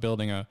about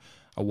building a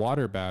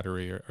water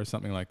battery or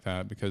something like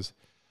that because,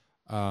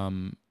 I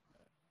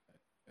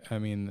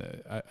mean,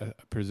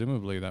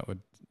 presumably that would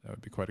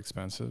be quite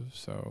expensive.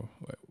 So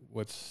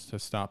what's to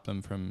stop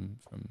them from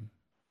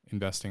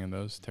investing in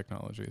those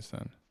technologies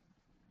then?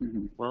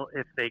 Mm-hmm. Well,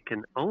 if they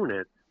can own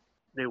it,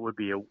 it would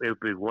be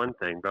one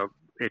thing. But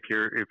if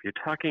you're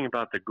talking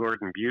about the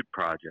Gordon Butte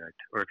project,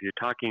 or if you're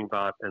talking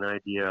about an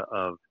idea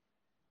of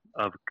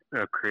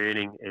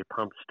creating a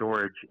pump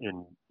storage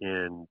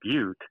in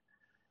Butte,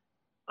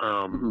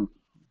 Mm-hmm.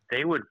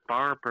 they would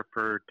far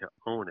prefer to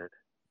own it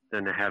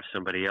than to have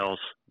somebody else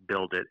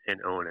build it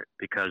and own it.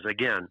 Because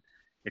again,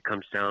 it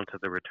comes down to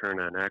the return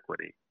on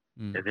equity.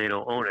 If they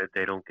don't own it,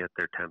 they don't get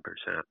their 10%.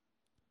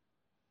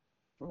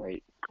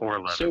 Right. Or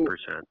 11%.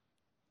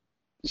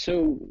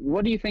 So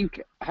what do you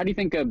think? How do you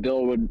think a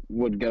bill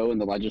would go in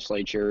the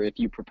legislature if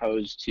you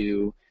propose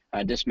to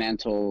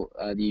dismantle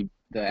the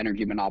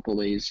energy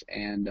monopolies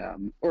and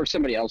or if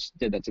somebody else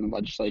did that's in the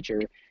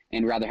legislature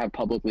and rather have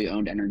publicly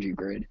owned energy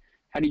grid?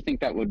 How do you think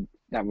that would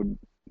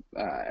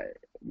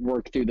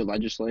work through the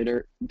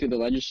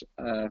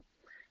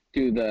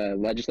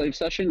legislative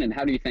session? And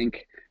how do you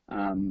think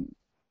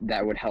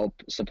that would help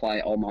supply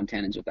all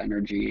Montanans with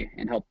energy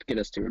and help get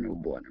us to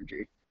renewable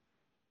energy?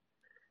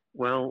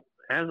 Well,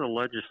 as a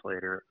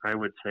legislator, I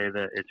would say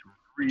that it's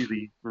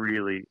really,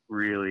 really,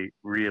 really,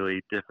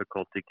 really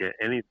difficult to get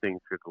anything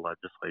through the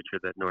legislature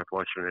that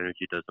Northwestern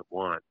Energy doesn't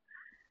want.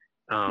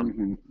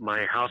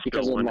 My House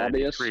because Bill of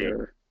lobbyists,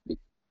 193.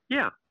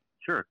 Yeah,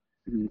 sure.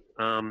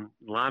 Mm-hmm.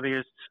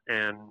 Lobbyists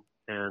and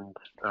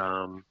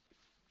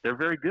they're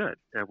very good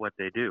at what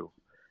they do,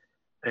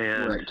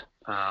 and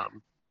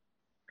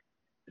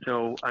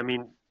so I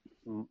mean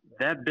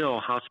that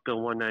bill, House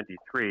Bill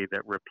 193,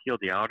 that repealed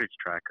the outage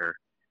tracker.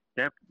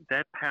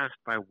 That passed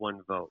by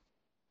one vote,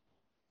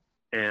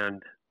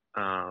 and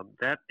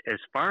that, as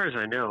far as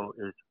I know,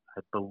 is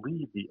I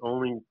believe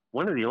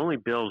one of the only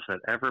bills that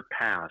ever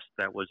passed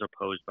that was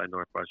opposed by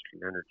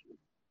Northwestern Energy,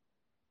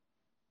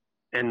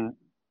 and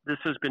this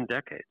has been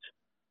decades.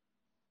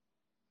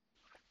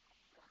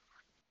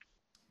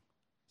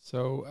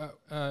 So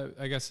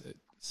I guess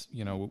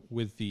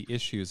with the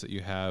issues that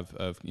you have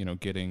of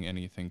getting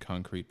anything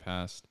concrete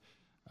passed.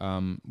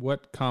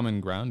 What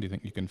common ground do you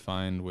think you can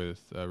find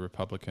with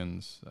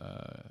Republicans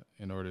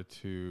in order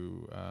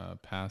to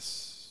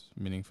pass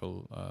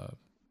meaningful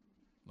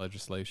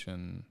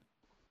legislation,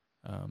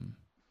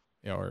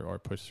 or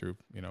push through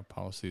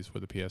policies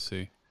with the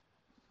PSC?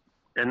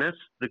 And that's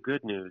the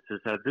good news, is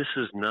that this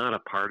is not a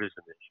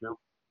partisan issue.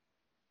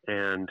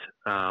 And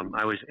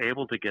I was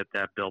able to get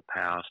that bill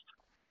passed,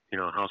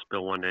 House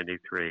Bill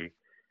 193,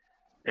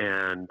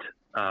 and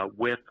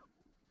with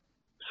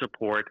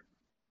support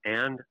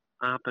and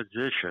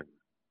opposition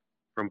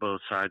from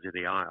both sides of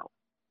the aisle.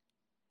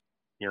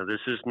 This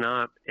is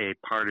not a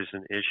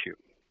partisan issue.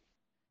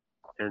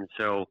 And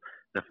so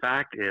the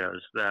fact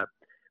is that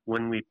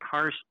when we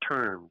parse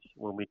terms,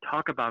 when we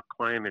talk about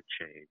climate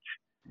change,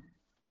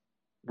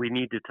 we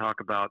need to talk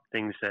about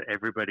things that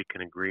everybody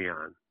can agree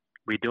on.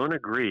 We don't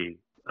agree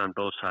on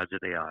both sides of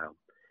the aisle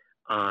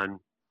on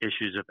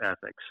issues of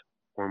ethics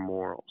or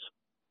morals.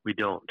 We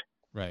don't.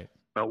 Right.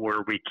 But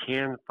where we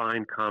can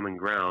find common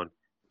ground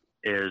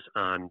is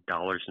on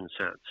dollars and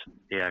cents,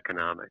 the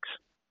economics.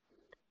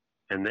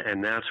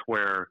 And that's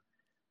where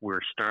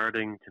we're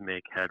starting to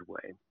make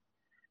headway.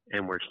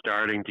 And we're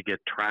starting to get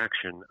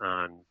traction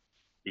on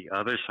the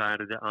other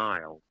side of the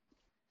aisle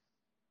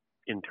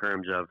in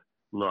terms of,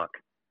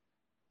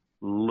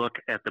 look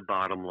at the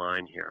bottom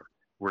line here.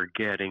 We're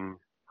getting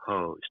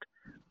hosed.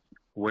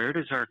 Where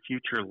does our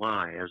future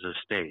lie as a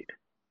state?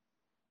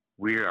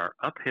 We are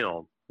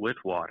uphill with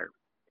water.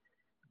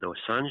 The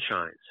sun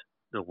shines,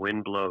 the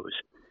wind blows.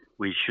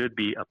 We should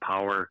be a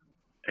power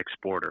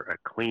exporter, a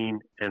clean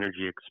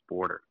energy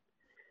exporter.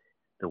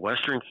 The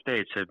Western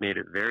states have made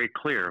it very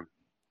clear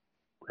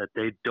that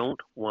they don't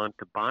want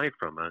to buy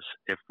from us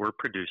if we're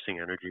producing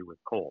energy with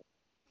coal.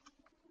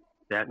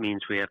 That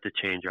means we have to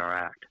change our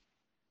act.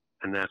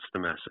 And that's the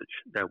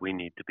message that we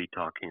need to be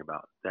talking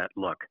about. That,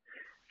 look,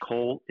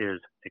 coal is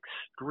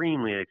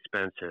extremely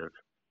expensive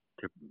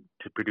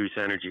to produce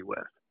energy with.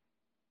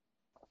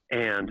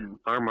 And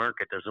our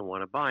market doesn't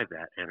want to buy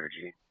that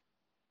energy.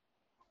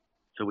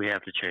 So we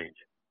have to change.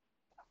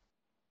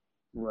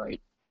 Right.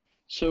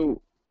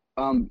 So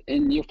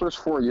in your first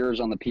 4 years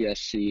on the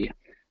PSC,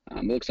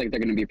 it looks like they're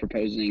going to be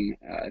proposing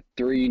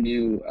 3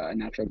 new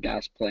natural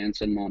gas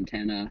plants in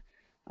Montana,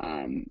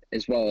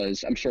 as well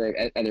as, I'm sure,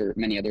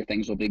 many other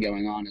things will be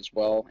going on as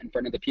well in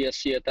front of the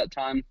PSC at that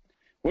time.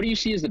 What do you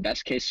see as the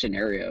best case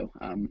scenario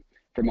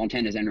for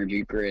Montana's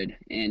energy grid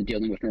and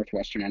dealing with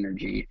Northwestern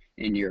Energy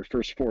in your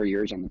first 4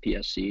 years on the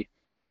PSC?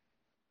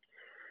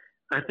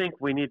 I think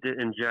we need to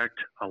inject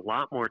a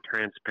lot more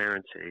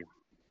transparency,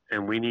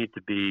 and we need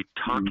to be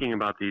talking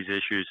about these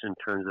issues in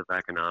terms of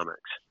economics.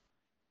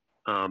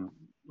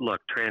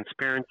 look,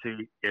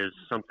 transparency is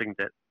something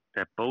that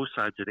both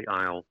sides of the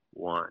aisle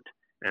want,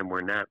 and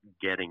we're not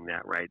getting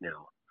that right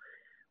now.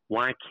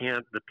 Why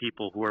can't the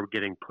people who are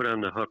getting put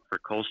on the hook for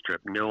Colstrip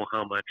know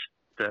how much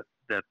that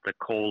the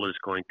coal is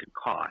going to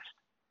cost?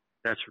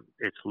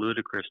 It's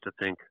ludicrous to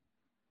think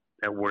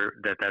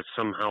that that's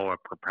somehow a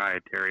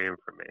proprietary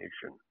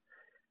information.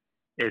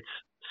 It's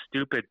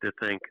stupid to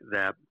think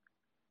that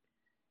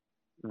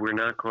we're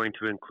not going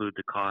to include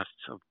the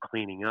costs of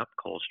cleaning up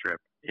Colstrip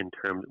in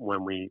terms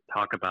when we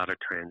talk about a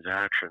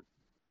transaction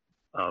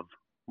of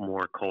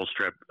more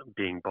Colstrip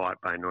being bought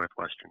by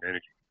Northwestern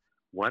Energy.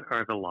 What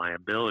are the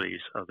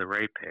liabilities of the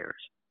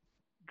ratepayers?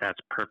 That's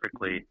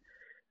perfectly.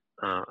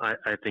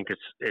 I think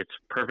it's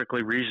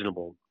perfectly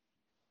reasonable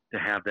to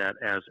have that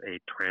as a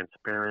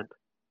transparent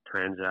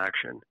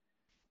transaction.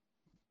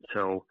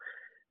 So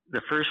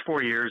the first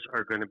 4 years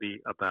are going to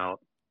be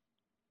about,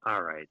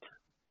 all right,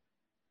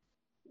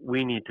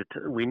 we need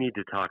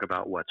to talk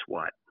about what's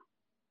what,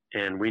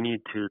 and we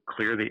need to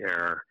clear the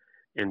air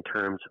in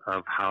terms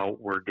of how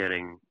we're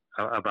getting,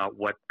 about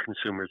what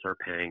consumers are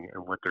paying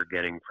and what they're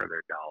getting for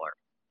their dollar.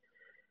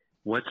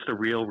 What's the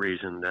real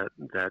reason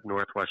that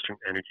Northwestern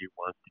Energy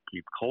wants to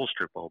keep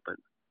Colstrip open?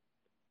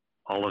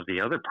 All of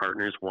the other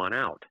partners want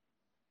out.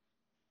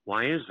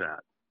 Why is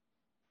that?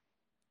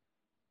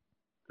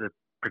 The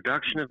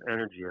production of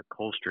energy at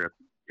Colstrip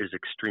is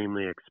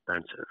extremely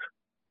expensive,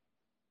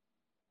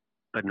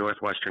 but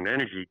Northwestern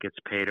Energy gets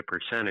paid a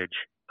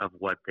percentage of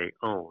what they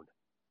own.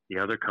 The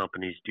other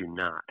companies do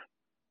not.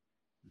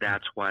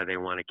 That's why they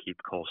want to keep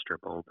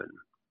Colstrip open.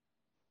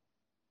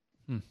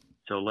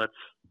 So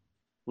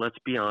let's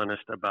be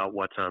honest about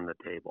what's on the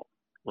table.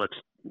 Let's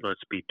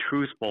be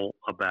truthful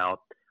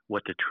about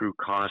what the true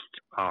costs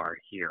are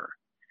here.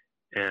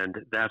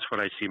 And that's what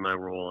I see my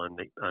role on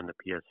the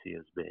PSC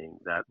as being,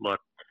 that look,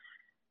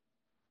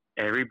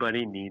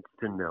 everybody needs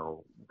to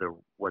know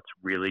what's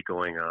really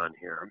going on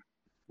here.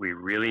 We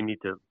really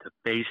need to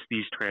face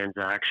these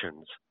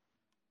transactions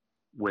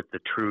with the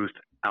truth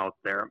out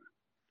there.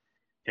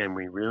 And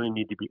we really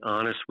need to be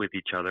honest with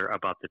each other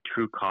about the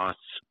true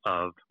costs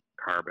of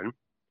carbon.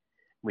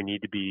 We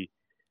need to be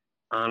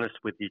honest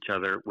with each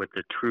other with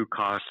the true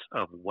costs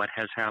of what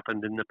has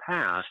happened in the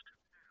past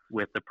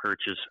with the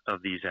purchase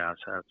of these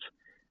assets.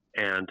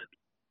 And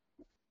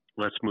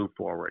let's move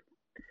forward.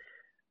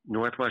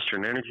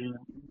 Northwestern Energy,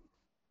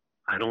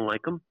 I don't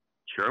like them,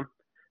 sure,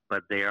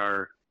 but they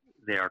are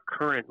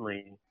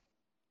currently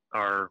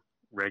our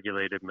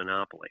regulated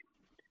monopoly.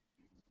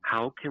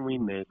 How can we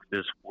make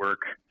this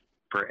work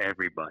for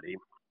everybody?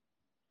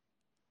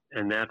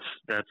 And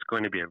that's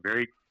going to be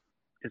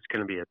it's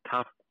going to be a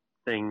tough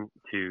thing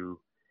to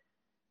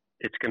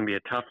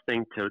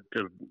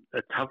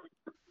a tough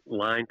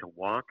line to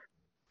walk.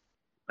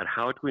 But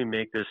how do we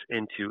make this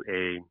into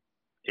a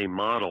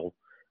model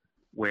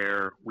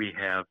where we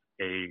have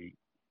a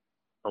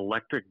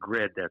electric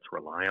grid that's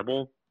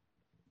reliable,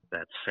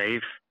 that's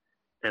safe,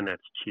 and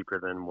that's cheaper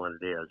than what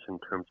it is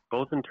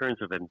both in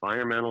terms of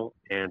environmental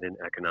and in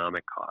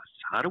economic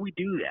costs? How do we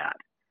do that?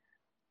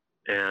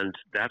 And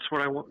that's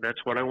what I want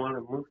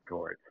to move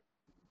towards.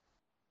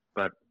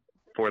 But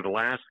for the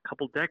last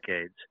couple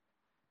decades,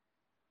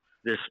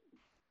 this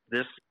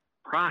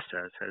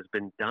process has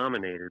been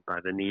dominated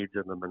by the needs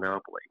of the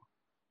monopoly.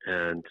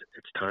 And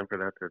it's time for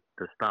that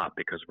to stop,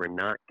 because we're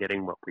not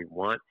getting what we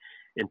want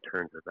in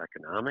terms of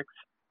economics,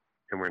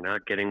 and we're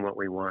not getting what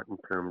we want in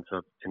terms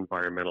of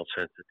environmental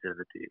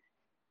sensitivity.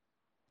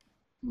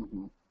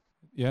 Mm-hmm.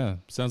 Yeah,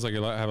 sounds like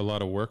you have a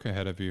lot of work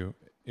ahead of you.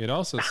 It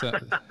also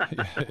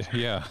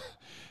yeah.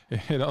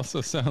 It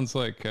also sounds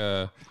like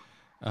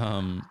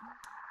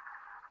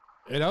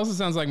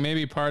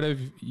maybe part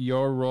of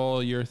your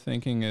role, you're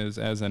thinking, is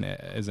as an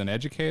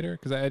educator,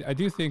 because I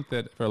do think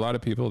that for a lot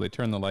of people, they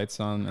turn the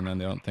lights on and then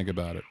they don't think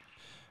about it,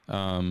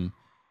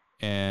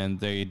 and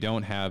they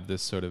don't have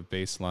this sort of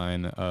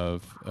baseline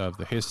of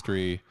the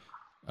history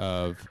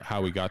of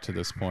how we got to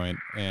this point,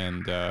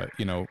 and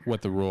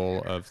what the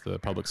role of the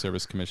Public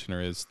Service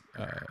Commissioner is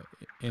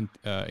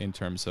in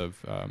terms of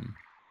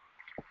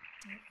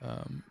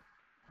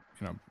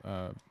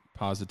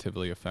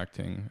positively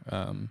affecting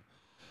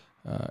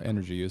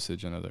energy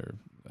usage and other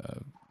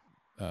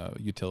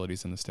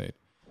utilities in the state.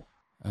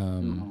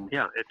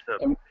 Yeah,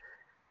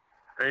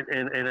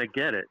 and I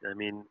get it. I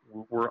mean,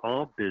 we're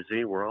all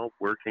busy. We're all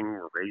working.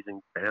 We're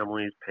raising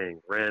families,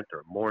 paying rent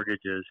or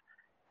mortgages.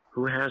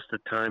 Who has the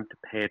time to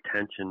pay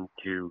attention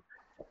to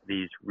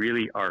these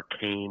really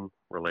arcane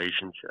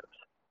relationships?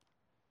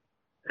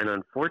 And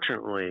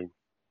unfortunately,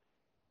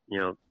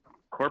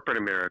 corporate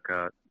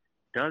America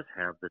does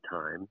have the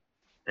time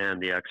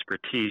and the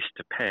expertise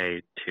to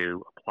pay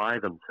to apply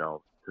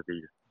themselves to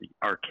the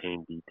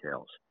arcane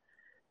details.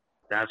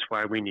 That's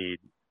why we need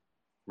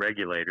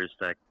regulators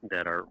that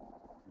are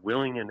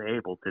willing and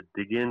able to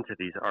dig into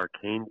these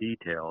arcane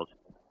details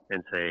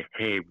and say,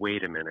 hey,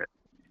 wait a minute.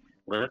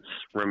 Let's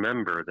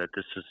remember that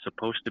this is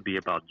supposed to be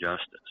about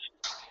justice.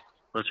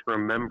 Let's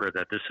remember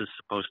that this is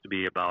supposed to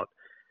be about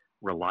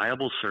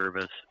reliable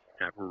service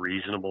at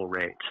reasonable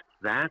rates.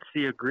 That's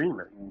the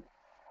agreement.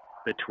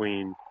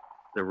 between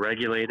the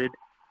regulated,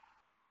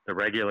 the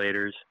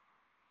regulators,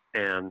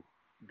 and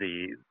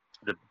the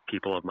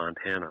people of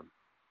Montana.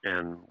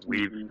 And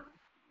we've,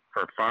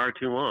 for far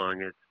too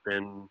long,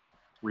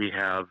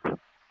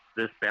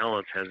 this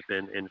balance has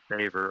been in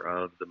favor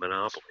of the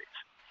monopolies.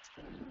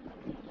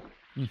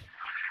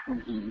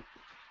 Mm-hmm.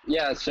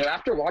 Yeah, so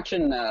after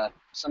watching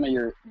some of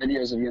your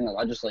videos of you in the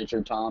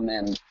legislature, Tom,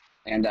 and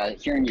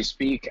hearing you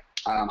speak,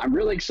 I'm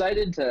really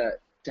excited to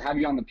have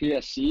you on the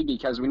PSC,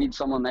 because we need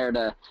someone there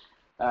to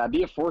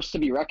be a force to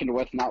be reckoned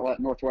with, not let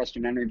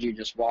Northwestern Energy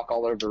just walk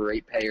all over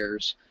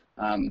ratepayers.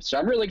 So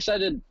I'm really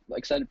excited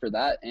for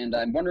that, and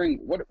I'm wondering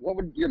what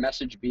would your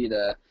message be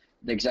to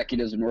the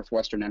executives of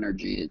Northwestern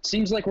Energy? It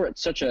seems like we're at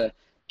such a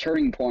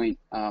turning point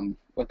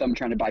with them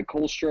trying to buy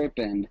Colstrip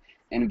and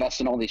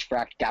invest in all these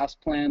fracked gas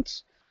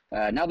plants.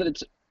 Now that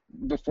it's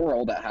before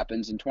all that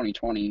happens in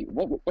 2020,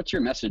 what's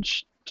your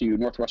message to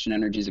Northwestern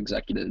Energy's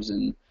executives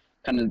and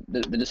kind of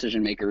the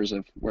decision makers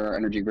of where our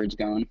energy grid's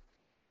going?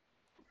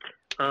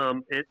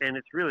 And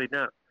it's really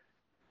not.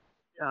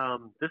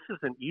 This is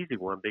an easy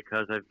one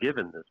because I've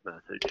given this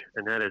message,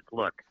 and that is,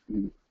 look,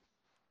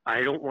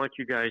 I don't want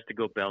you guys to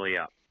go belly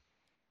up.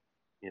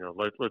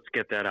 Let's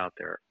get that out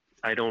there.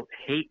 I don't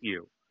hate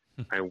you.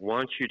 I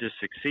want you to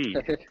succeed,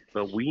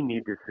 but we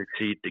need to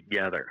succeed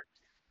together.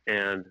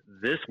 And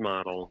this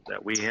model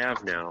that we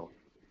have now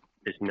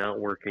is not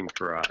working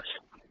for us.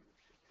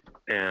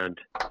 And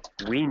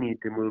we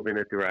need to move in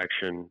a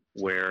direction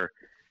where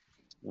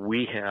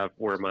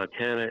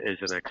Montana is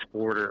an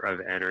exporter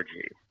of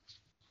energy,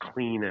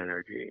 clean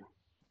energy,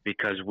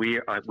 because we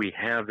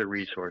have the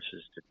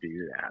resources to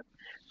do that.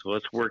 So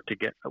let's work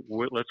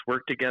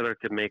together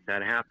to make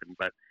that happen.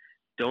 But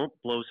don't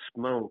blow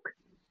smoke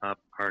up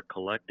our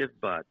collective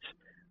butts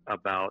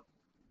about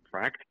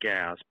fracked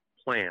gas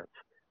plants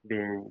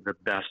being the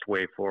best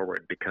way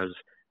forward, because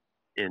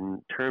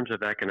in terms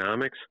of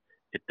economics,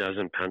 it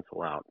doesn't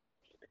pencil out.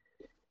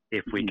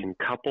 If we can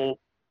couple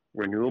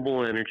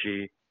renewable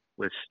energy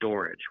with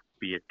storage,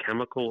 be it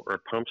chemical or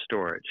pump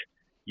storage,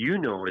 you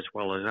know as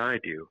well as I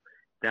do,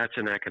 that's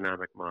an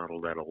economic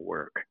model that'll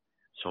work.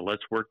 So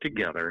let's work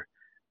together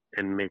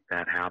and make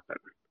that happen.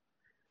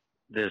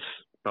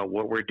 But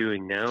what we're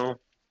doing now,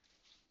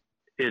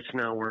 it's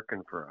not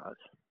working for us.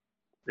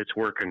 It's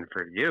working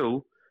for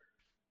you,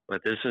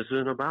 but this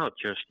isn't about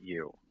just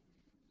you.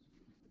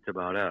 It's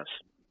about us.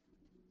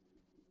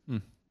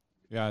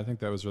 Yeah, I think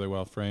that was really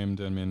well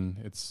framed. I mean,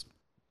 it's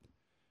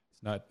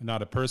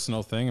not a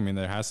personal thing. I mean,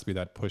 there has to be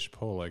that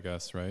push-pull, I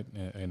guess, right,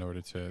 in order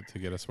to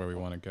get us where we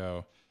want to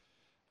go.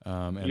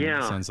 And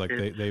it sounds like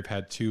they've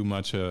had too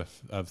much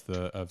of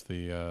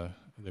the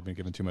they've been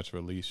given too much of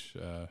a leash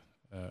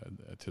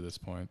to this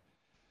point.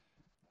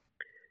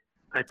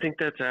 I think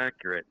that's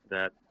accurate.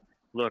 That,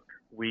 look,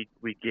 we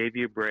gave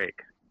you a break,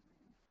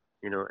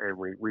 and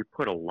we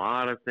put a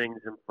lot of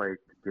things in place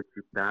to get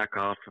you back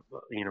off,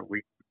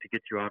 to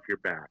get you off your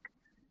back.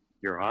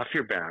 You're off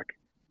your back.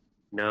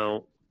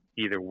 Now,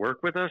 either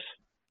work with us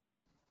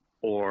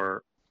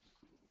or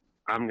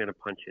I'm going to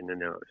punch you in the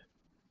nose.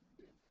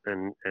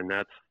 And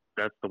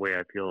that's the way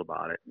I feel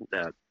about it,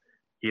 that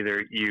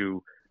either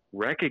you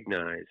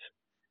recognize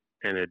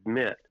and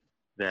admit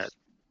that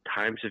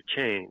times have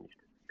changed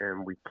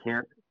and we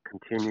can't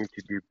continue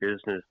to do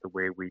business the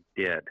way we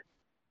did.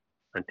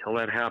 Until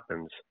that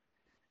happens,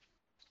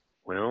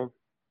 well,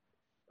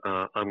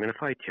 I'm going to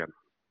fight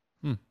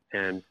you.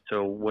 And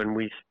so when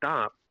we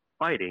stop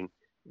fighting,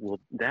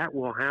 that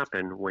will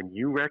happen when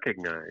you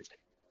recognize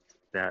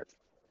that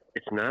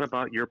it's not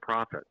about your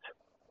profits.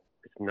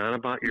 It's not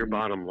about your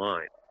bottom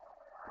line.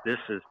 This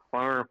is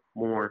far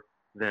more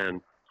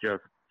than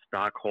just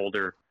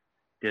stockholder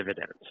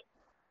dividends.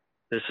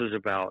 This is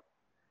about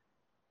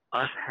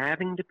us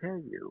having to pay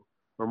you,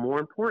 but more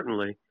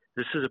importantly,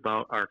 this is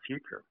about our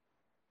future.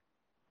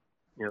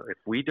 If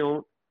we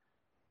don't,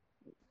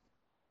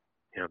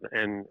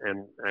 and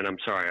I'm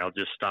sorry, I'll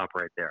just stop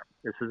right there.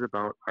 This is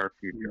about our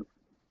future,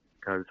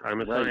 because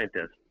I'm a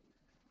scientist,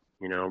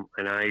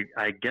 and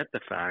I get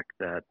the fact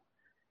that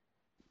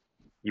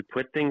you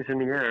put things in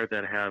the air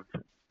that have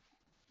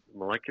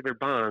molecular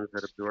bonds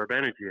that absorb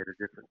energy at a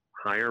different,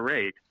 higher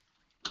rate.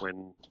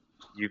 When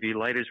UV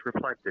light is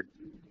reflected,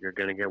 you're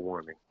going to get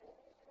warming.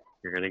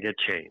 You're going to get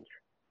change.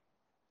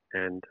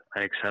 And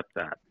I accept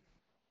that.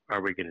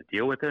 Are we going to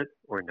deal with it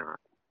or not?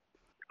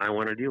 I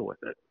want to deal with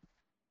it.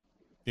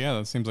 Yeah,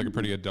 that seems like a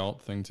pretty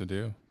adult thing to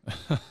do.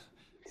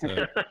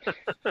 So,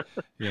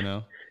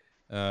 Yeah,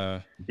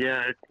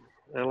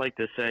 I like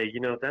to say,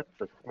 that's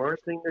the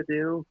smart thing to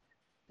do.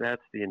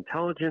 That's the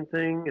intelligent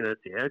thing. That's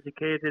the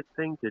educated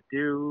thing to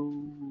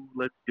do.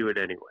 Let's do it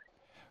anyway.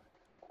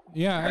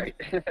 Yeah,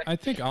 I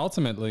think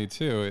ultimately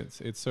too,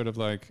 it's sort of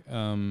like,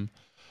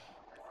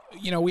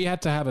 we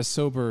had to have a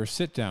sober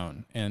sit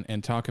down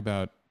and talk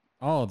about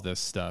all of this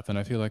stuff. And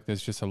I feel like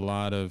there's just a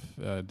lot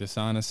of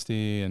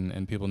dishonesty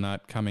and people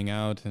not coming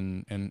out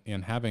and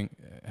having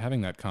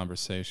that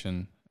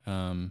conversation.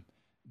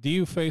 Do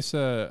you face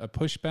a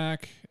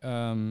pushback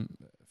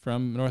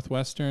from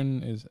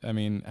Northwestern?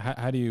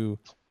 How do you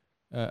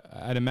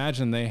I'd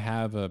imagine they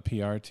have a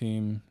PR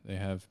team. They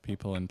have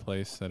people in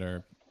place that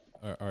are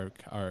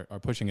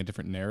pushing a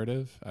different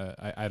narrative.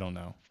 I don't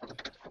know.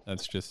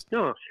 That's just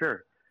No,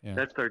 sure. yeah.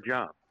 That's their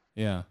job.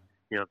 Yeah.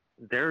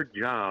 Their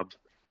job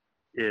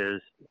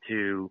is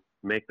to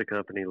make the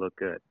company look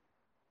good.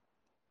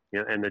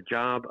 And the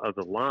job of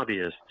the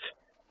lobbyists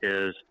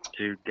is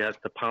to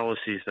get the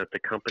policies that the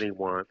company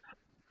wants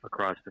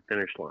across the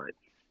finish line,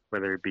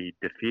 whether it be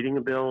defeating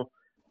a bill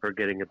or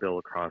getting a bill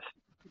across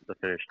the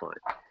finish line.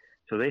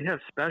 So they have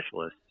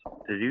specialists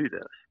to do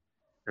this.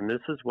 And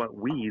this is what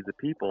we, the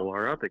people,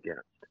 are up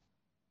against.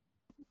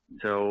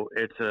 So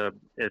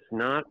it's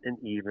not an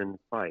even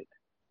fight.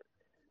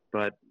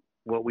 But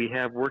what we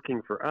have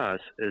working for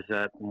us is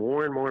that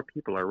more and more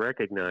people are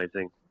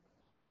recognizing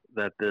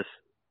that this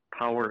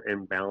power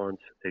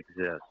imbalance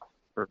exists,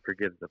 or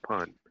forgive the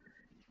pun.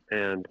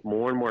 And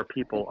more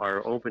people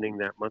are opening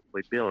that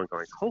monthly bill and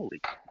going,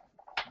 holy,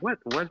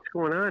 what's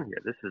going on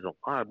here? This is a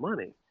lot of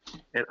money.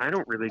 And I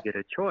don't really get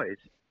a choice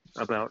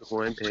about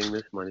who I'm paying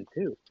this money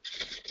to.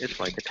 It's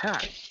like a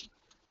tax.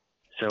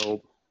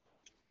 So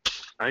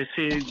I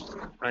see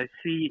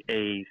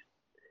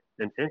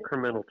an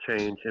incremental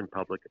change in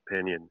public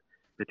opinion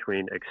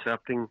between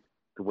accepting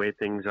the way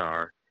things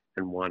are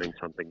and wanting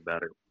something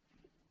better.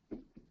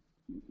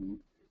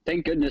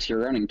 Thank goodness you're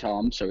running,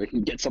 Tom, so we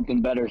can get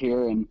something better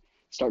here and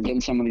start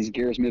getting some of these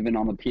gears moving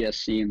on the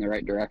PSC in the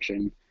right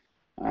direction.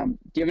 Do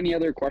you have any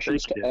other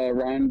questions,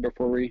 Ryan,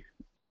 before we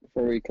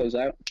close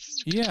out?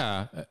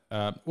 Yeah.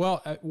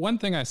 Well, one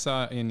thing I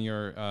saw in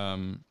your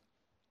on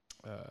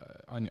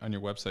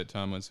your website,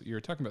 Tom, was you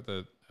were talking about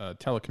the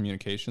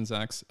telecommunications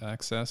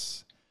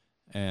access,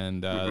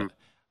 and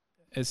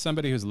as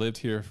somebody who's lived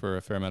here for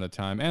a fair amount of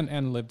time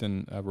and lived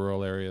in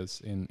rural areas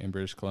in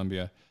British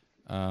Columbia,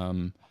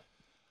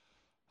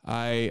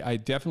 I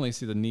definitely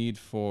see the need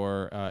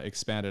for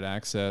expanded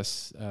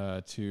access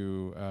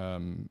to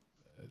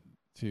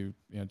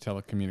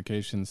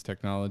telecommunications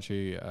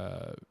technology,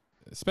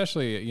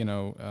 especially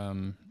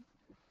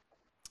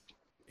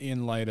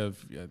in light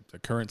of the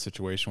current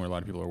situation where a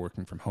lot of people are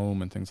working from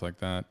home and things like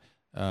that.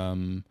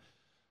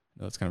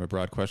 That's kind of a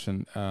broad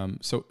question.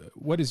 So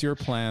what is your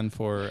plan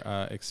for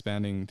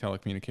expanding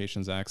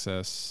telecommunications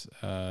access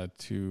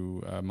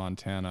to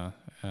Montana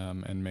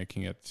and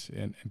making it,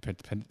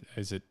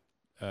 is it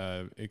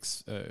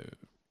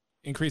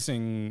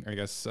increasing, I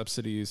guess,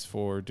 subsidies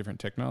for different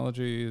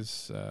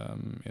technologies?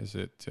 Is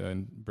it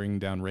bringing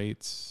down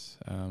rates?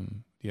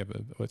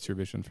 What's your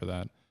vision for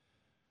that?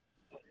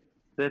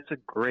 That's a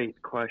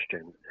great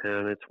question,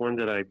 and it's one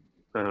that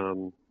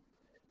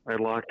I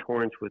locked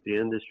horns with the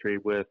industry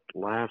with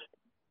last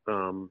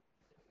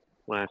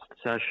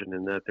session,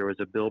 in that there was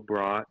a bill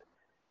brought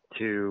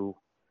to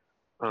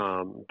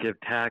give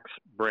tax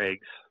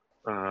breaks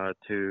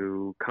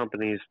to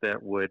companies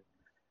that would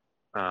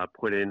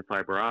put in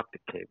fiber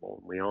optic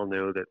cable. We all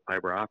know that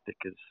fiber optic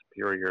is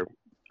superior,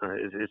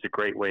 is a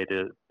great way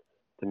to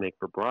make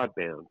for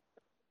broadband.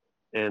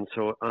 And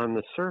so on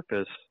the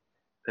surface,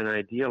 an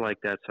idea like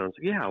that sounds,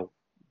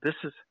 this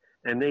is,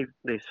 and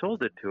they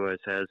sold it to us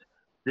as,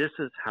 this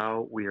is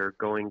how we are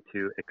going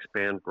to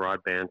expand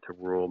broadband to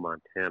rural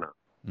Montana.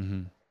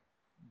 Mm-hmm.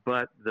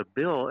 But the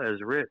bill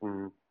as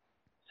written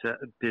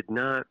did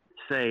not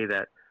say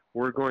that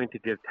we're going to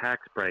give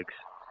tax breaks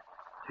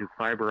to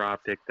fiber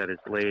optic that is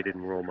laid in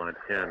rural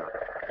Montana.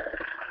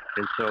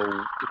 And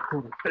so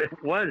what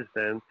it was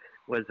then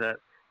was that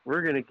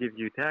we're going to give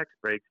you tax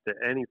breaks to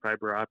any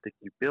fiber optic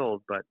you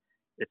build, but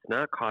it's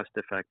not cost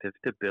effective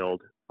to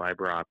build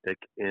fiber optic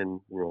in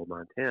rural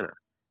Montana.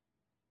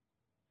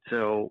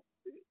 So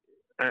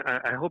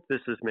I hope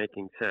this is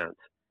making sense.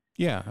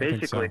 Yeah,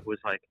 basically it was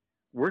like,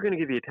 we're going to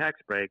give you a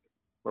tax break,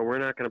 but we're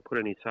not going to put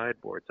any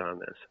sideboards on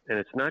this. And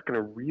it's not going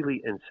to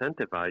really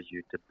incentivize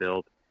you to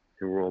build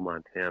in rural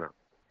Montana.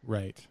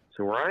 Right.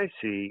 So where I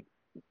see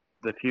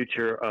the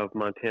future of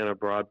Montana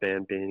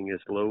broadband being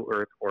is low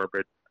Earth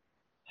orbit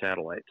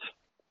satellites.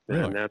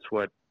 Really? And that's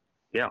what,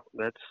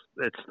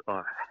 it's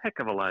a heck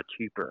of a lot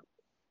cheaper.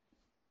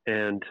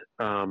 And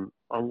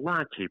a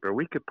lot cheaper.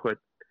 We could put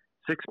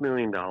 $6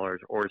 million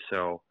or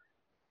so.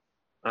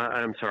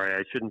 I'm sorry,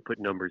 I shouldn't put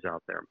numbers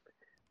out there.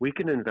 We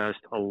can invest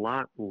a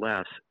lot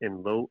less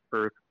in low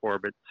Earth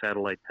orbit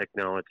satellite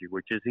technology,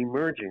 which is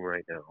emerging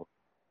right now,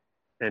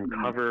 and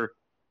cover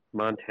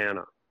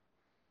Montana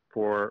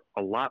for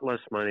a lot less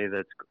money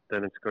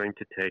than it's going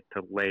to take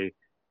to lay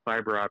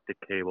fiber optic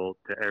cable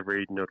to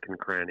every nook and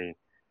cranny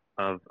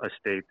of a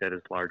state that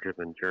is larger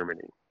than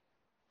Germany.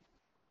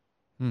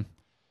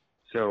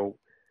 So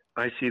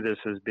I see this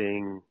as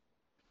being,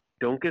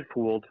 don't get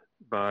fooled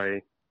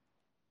by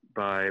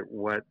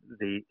what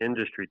the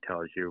industry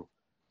tells you.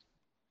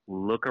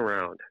 Look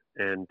around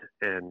and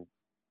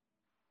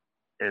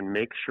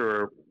make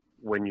sure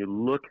when you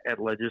look at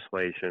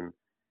legislation,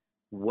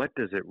 what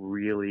does it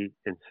really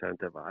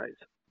incentivize?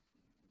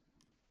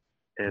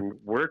 And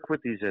work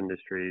with these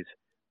industries,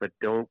 but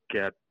don't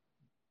get,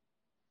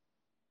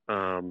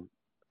 I'm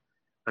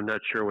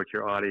not sure what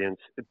your audience,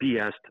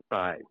 BS'd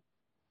by.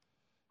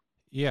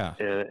 Yeah.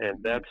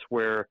 And that's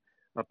where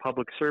a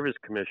public service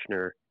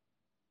commissioner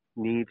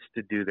needs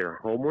to do their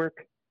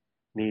homework,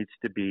 needs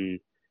to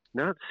be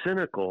not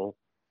cynical,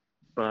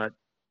 but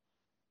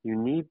you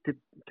need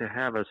to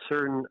have a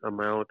certain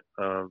amount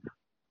of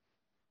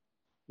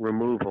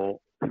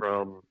removal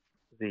from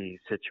the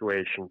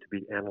situation to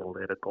be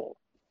analytical.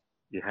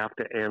 You have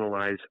to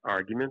analyze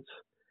arguments,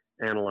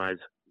 analyze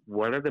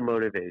what are the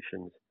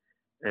motivations,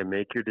 and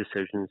make your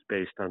decisions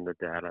based on the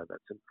data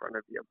that's in front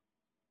of you.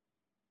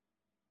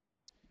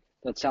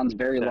 That sounds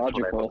very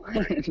logical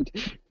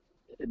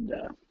and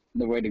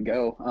the way to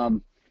go.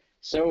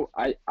 So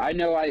I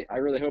know I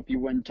really hope you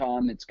win,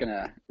 Tom. It's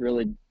gonna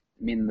really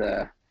mean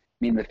the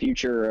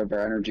future of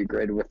our energy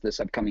grid with this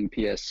upcoming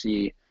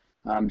PSC.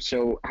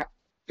 So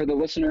for the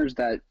listeners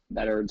that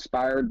are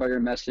inspired by your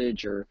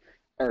message or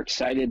are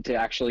excited to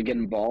actually get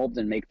involved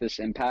and make this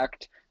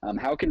impact,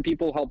 how can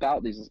people help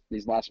out these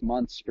last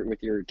months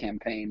with your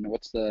campaign?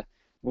 What's the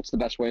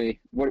best way?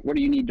 What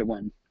do you need to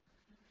win?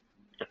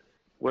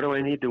 What do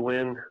I need to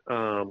win?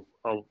 A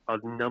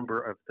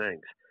number of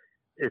things.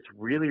 It's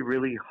really,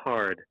 really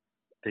hard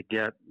to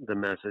get the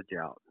message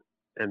out,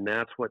 and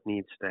that's what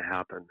needs to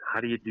happen. How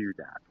do you do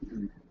that?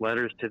 Mm-hmm.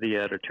 Letters to the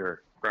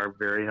editor are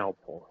very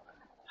helpful.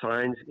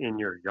 Signs in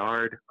your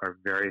yard are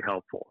very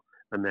helpful.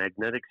 A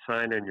magnetic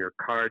sign on your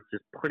car,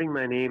 just putting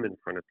my name in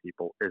front of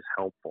people is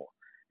helpful.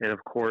 And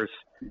of course,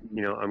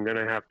 I'm going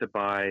to have to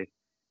buy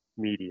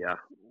media.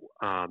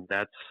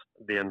 That's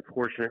the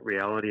unfortunate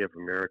reality of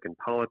American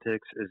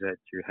politics, is that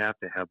you have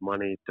to have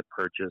money to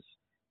purchase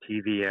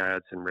TV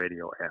ads and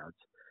radio ads.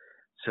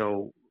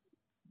 So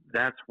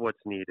that's what's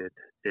needed,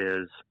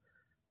 is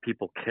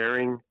people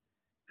caring,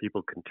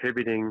 people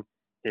contributing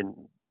in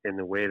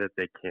the way that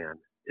they can.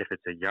 If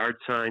it's a yard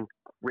sign,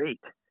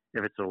 great.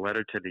 If it's a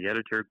letter to the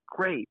editor,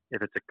 great.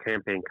 If it's a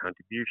campaign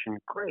contribution,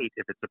 great.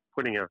 If it's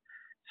putting a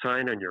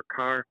sign on your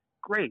car,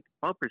 great.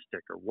 Bumper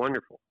sticker,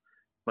 wonderful.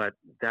 But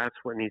that's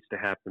what needs to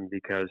happen,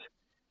 because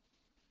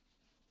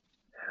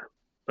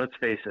let's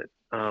face it,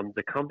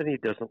 the company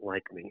doesn't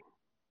like me.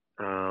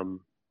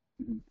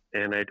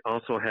 And I'd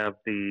also have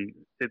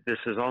this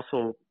has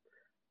also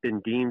been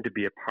deemed to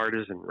be a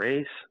partisan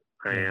race.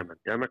 I am a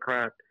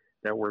Democrat.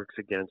 That works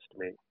against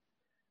me.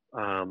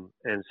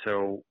 And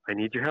so I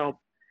need your help.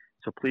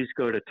 So please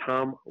go to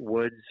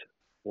tomwoods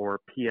or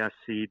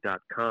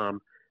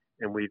psc.com,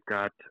 and we've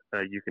got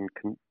you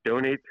can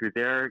donate through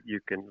there.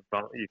 You can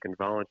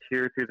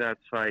volunteer through that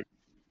site.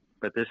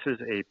 But this is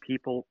a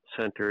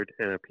people-centered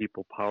and a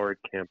people-powered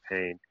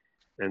campaign,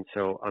 and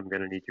so I'm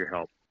going to need your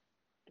help.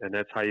 And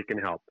that's how you can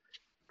help.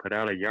 Put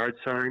out a yard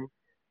sign,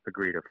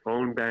 agree to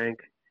phone bank,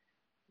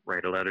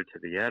 write a letter to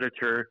the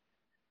editor,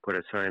 put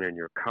a sign in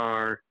your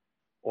car,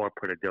 or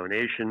put a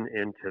donation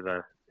into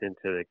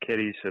the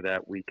kitty so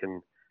that we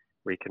can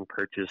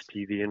purchase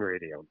TV and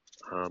radio.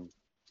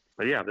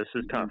 But yeah, this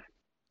is tough.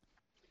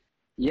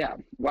 Yeah,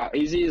 wow,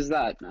 easy as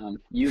that.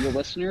 You, the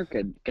listener,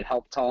 could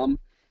help Tom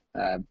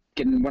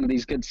getting one of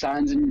these good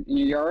signs in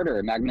your yard or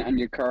a magnet on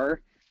your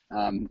car.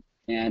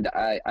 And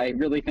I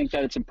really think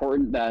that it's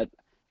important that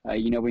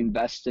we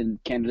invest in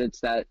candidates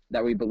that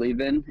we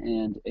believe in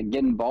and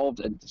get involved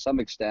to some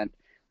extent,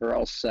 or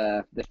else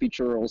the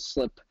future will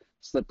slip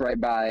right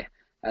by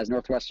as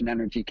Northwestern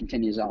Energy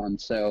continues on.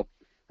 So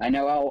I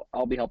know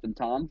I'll be helping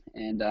Tom,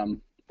 and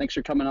thanks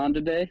for coming on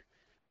today.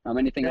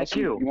 Anything else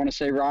you want to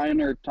say,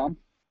 Ryan or Tom?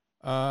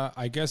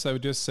 I guess I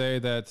would just say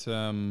that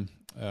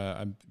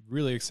I'm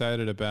really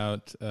excited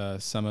about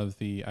some of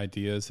the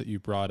ideas that you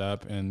brought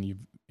up, and you've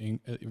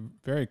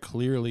very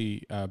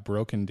clearly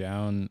broken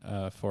down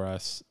for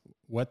us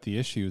what the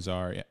issues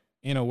are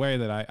in a way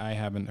that I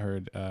haven't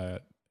heard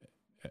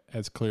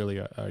as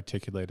clearly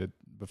articulated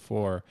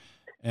before.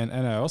 And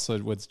I also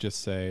would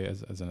just say,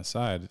 as an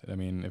aside, I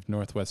mean, if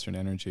Northwestern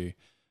Energy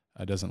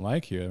doesn't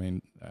like you, I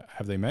mean,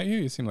 have they met you?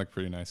 You seem like a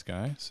pretty nice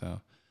guy.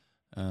 So.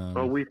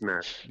 We've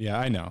met. Yeah,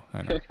 I know.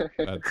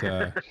 But,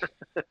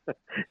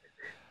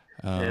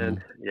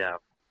 and yeah,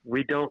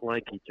 we don't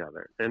like each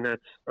other, and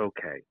that's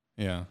okay.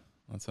 Yeah,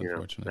 that's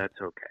unfortunate.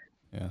 That's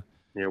okay.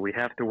 Yeah. We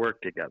have to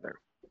work together.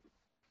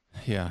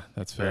 Yeah,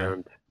 that's fair.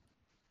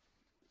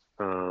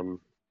 And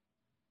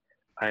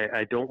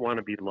I don't want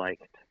to be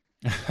liked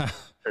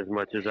as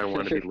much as I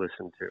want to be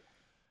listened to.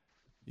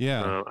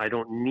 Yeah. I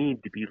don't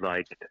need to be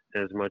liked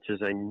as much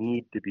as I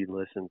need to be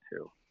listened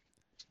to,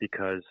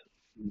 because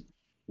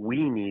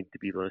we need to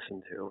be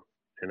listened to.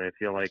 And I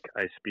feel like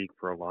I speak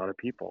for a lot of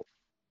people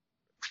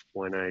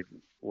when I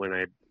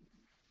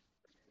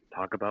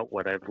talk about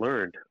what I've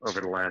learned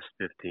over the last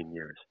 15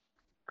 years.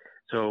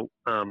 So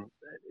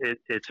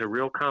it's a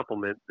real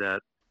compliment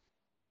that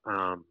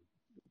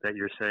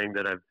you're saying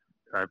that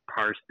I've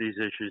parsed these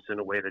issues in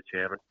a way that you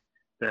haven't,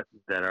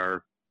 that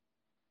are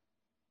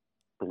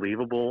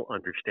believable,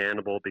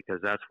 understandable, because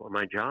that's what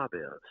my job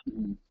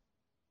is.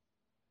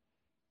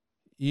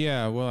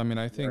 Yeah, well, I mean,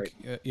 I think,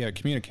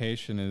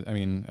 communication is, I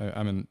mean,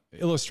 I'm an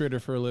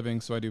illustrator for a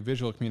living, so I do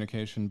visual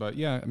communication, but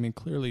yeah, I mean,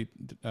 clearly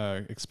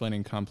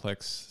explaining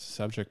complex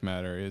subject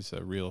matter is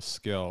a real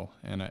skill.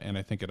 And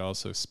I think it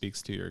also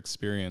speaks to your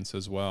experience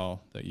as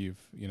well, that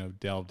you've,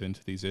 delved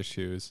into these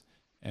issues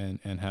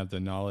and have the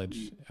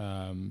knowledge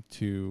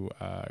to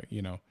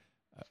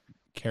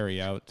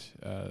carry out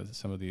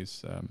some of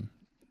these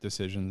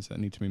decisions that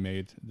need to be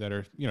made that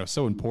are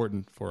so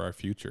important for our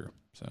future.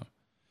 So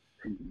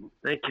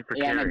thank you for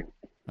caring.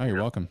 Oh, you're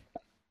welcome.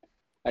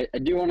 I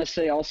do want to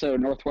say also,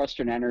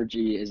 Northwestern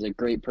Energy is a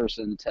great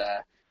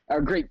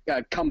great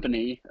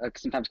company,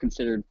 sometimes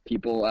considered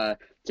people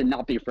to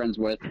not be friends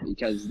with,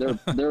 because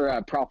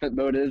their profit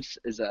motives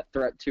is a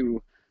threat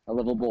to a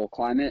livable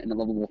climate and a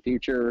livable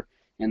future,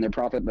 and their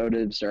profit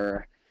motives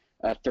are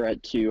a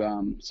threat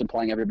to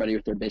supplying everybody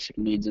with their basic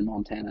needs in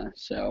Montana.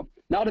 So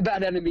not a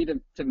bad enemy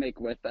to make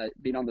with.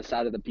 Being on the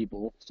side of the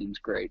people seems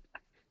great.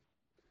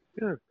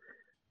 Yeah.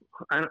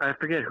 I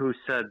forget who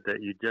said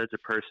that you judge a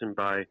person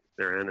by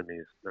their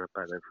enemies, not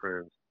by their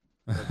friends.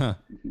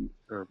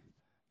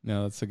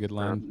 No, that's a good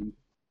line.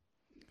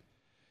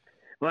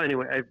 Well,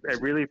 anyway, I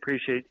really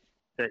appreciate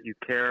that you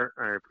care.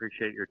 I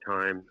appreciate your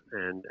time,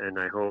 and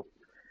I hope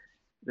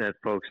that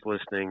folks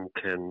listening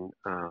can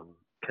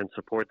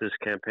support this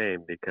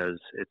campaign, because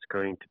it's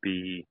going to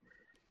be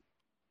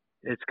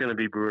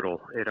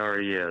brutal. It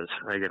already is.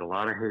 I get a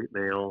lot of hate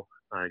mail.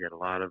 I get a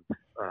lot of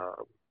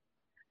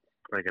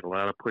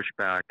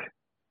pushback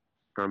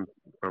from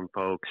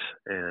folks,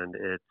 and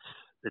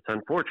it's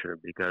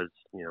unfortunate, because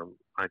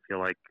I feel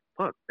like,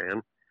 look,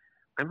 man,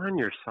 I'm on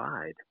your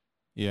side.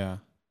 Yeah.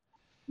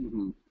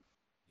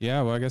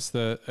 Yeah. Well, I guess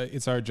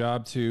it's our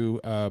job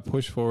to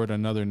push forward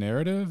another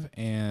narrative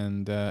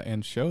and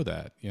show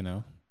that,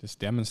 just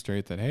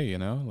demonstrate that, hey,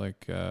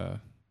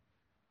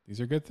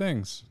 these are good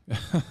things.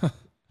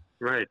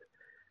 Right.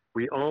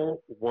 We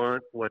all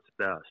want what's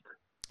best.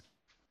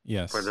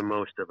 Yes. For the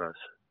most of us.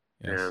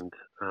 Yes. And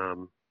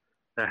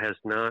that has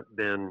not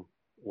been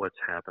what's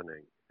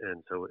happening.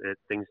 And so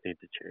things need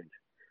to change.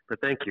 But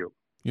thank you.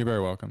 You're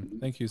very welcome.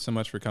 Thank you so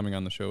much for coming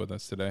on the show with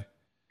us today.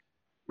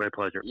 My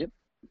pleasure. Yep.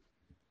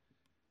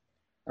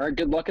 All right.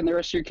 Good luck in the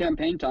rest of your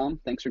campaign, Tom.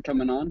 Thanks for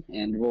coming on,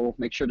 and we'll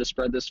make sure to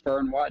spread this far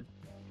and wide.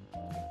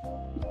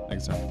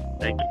 Thanks, Tom.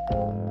 Thank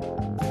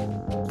you.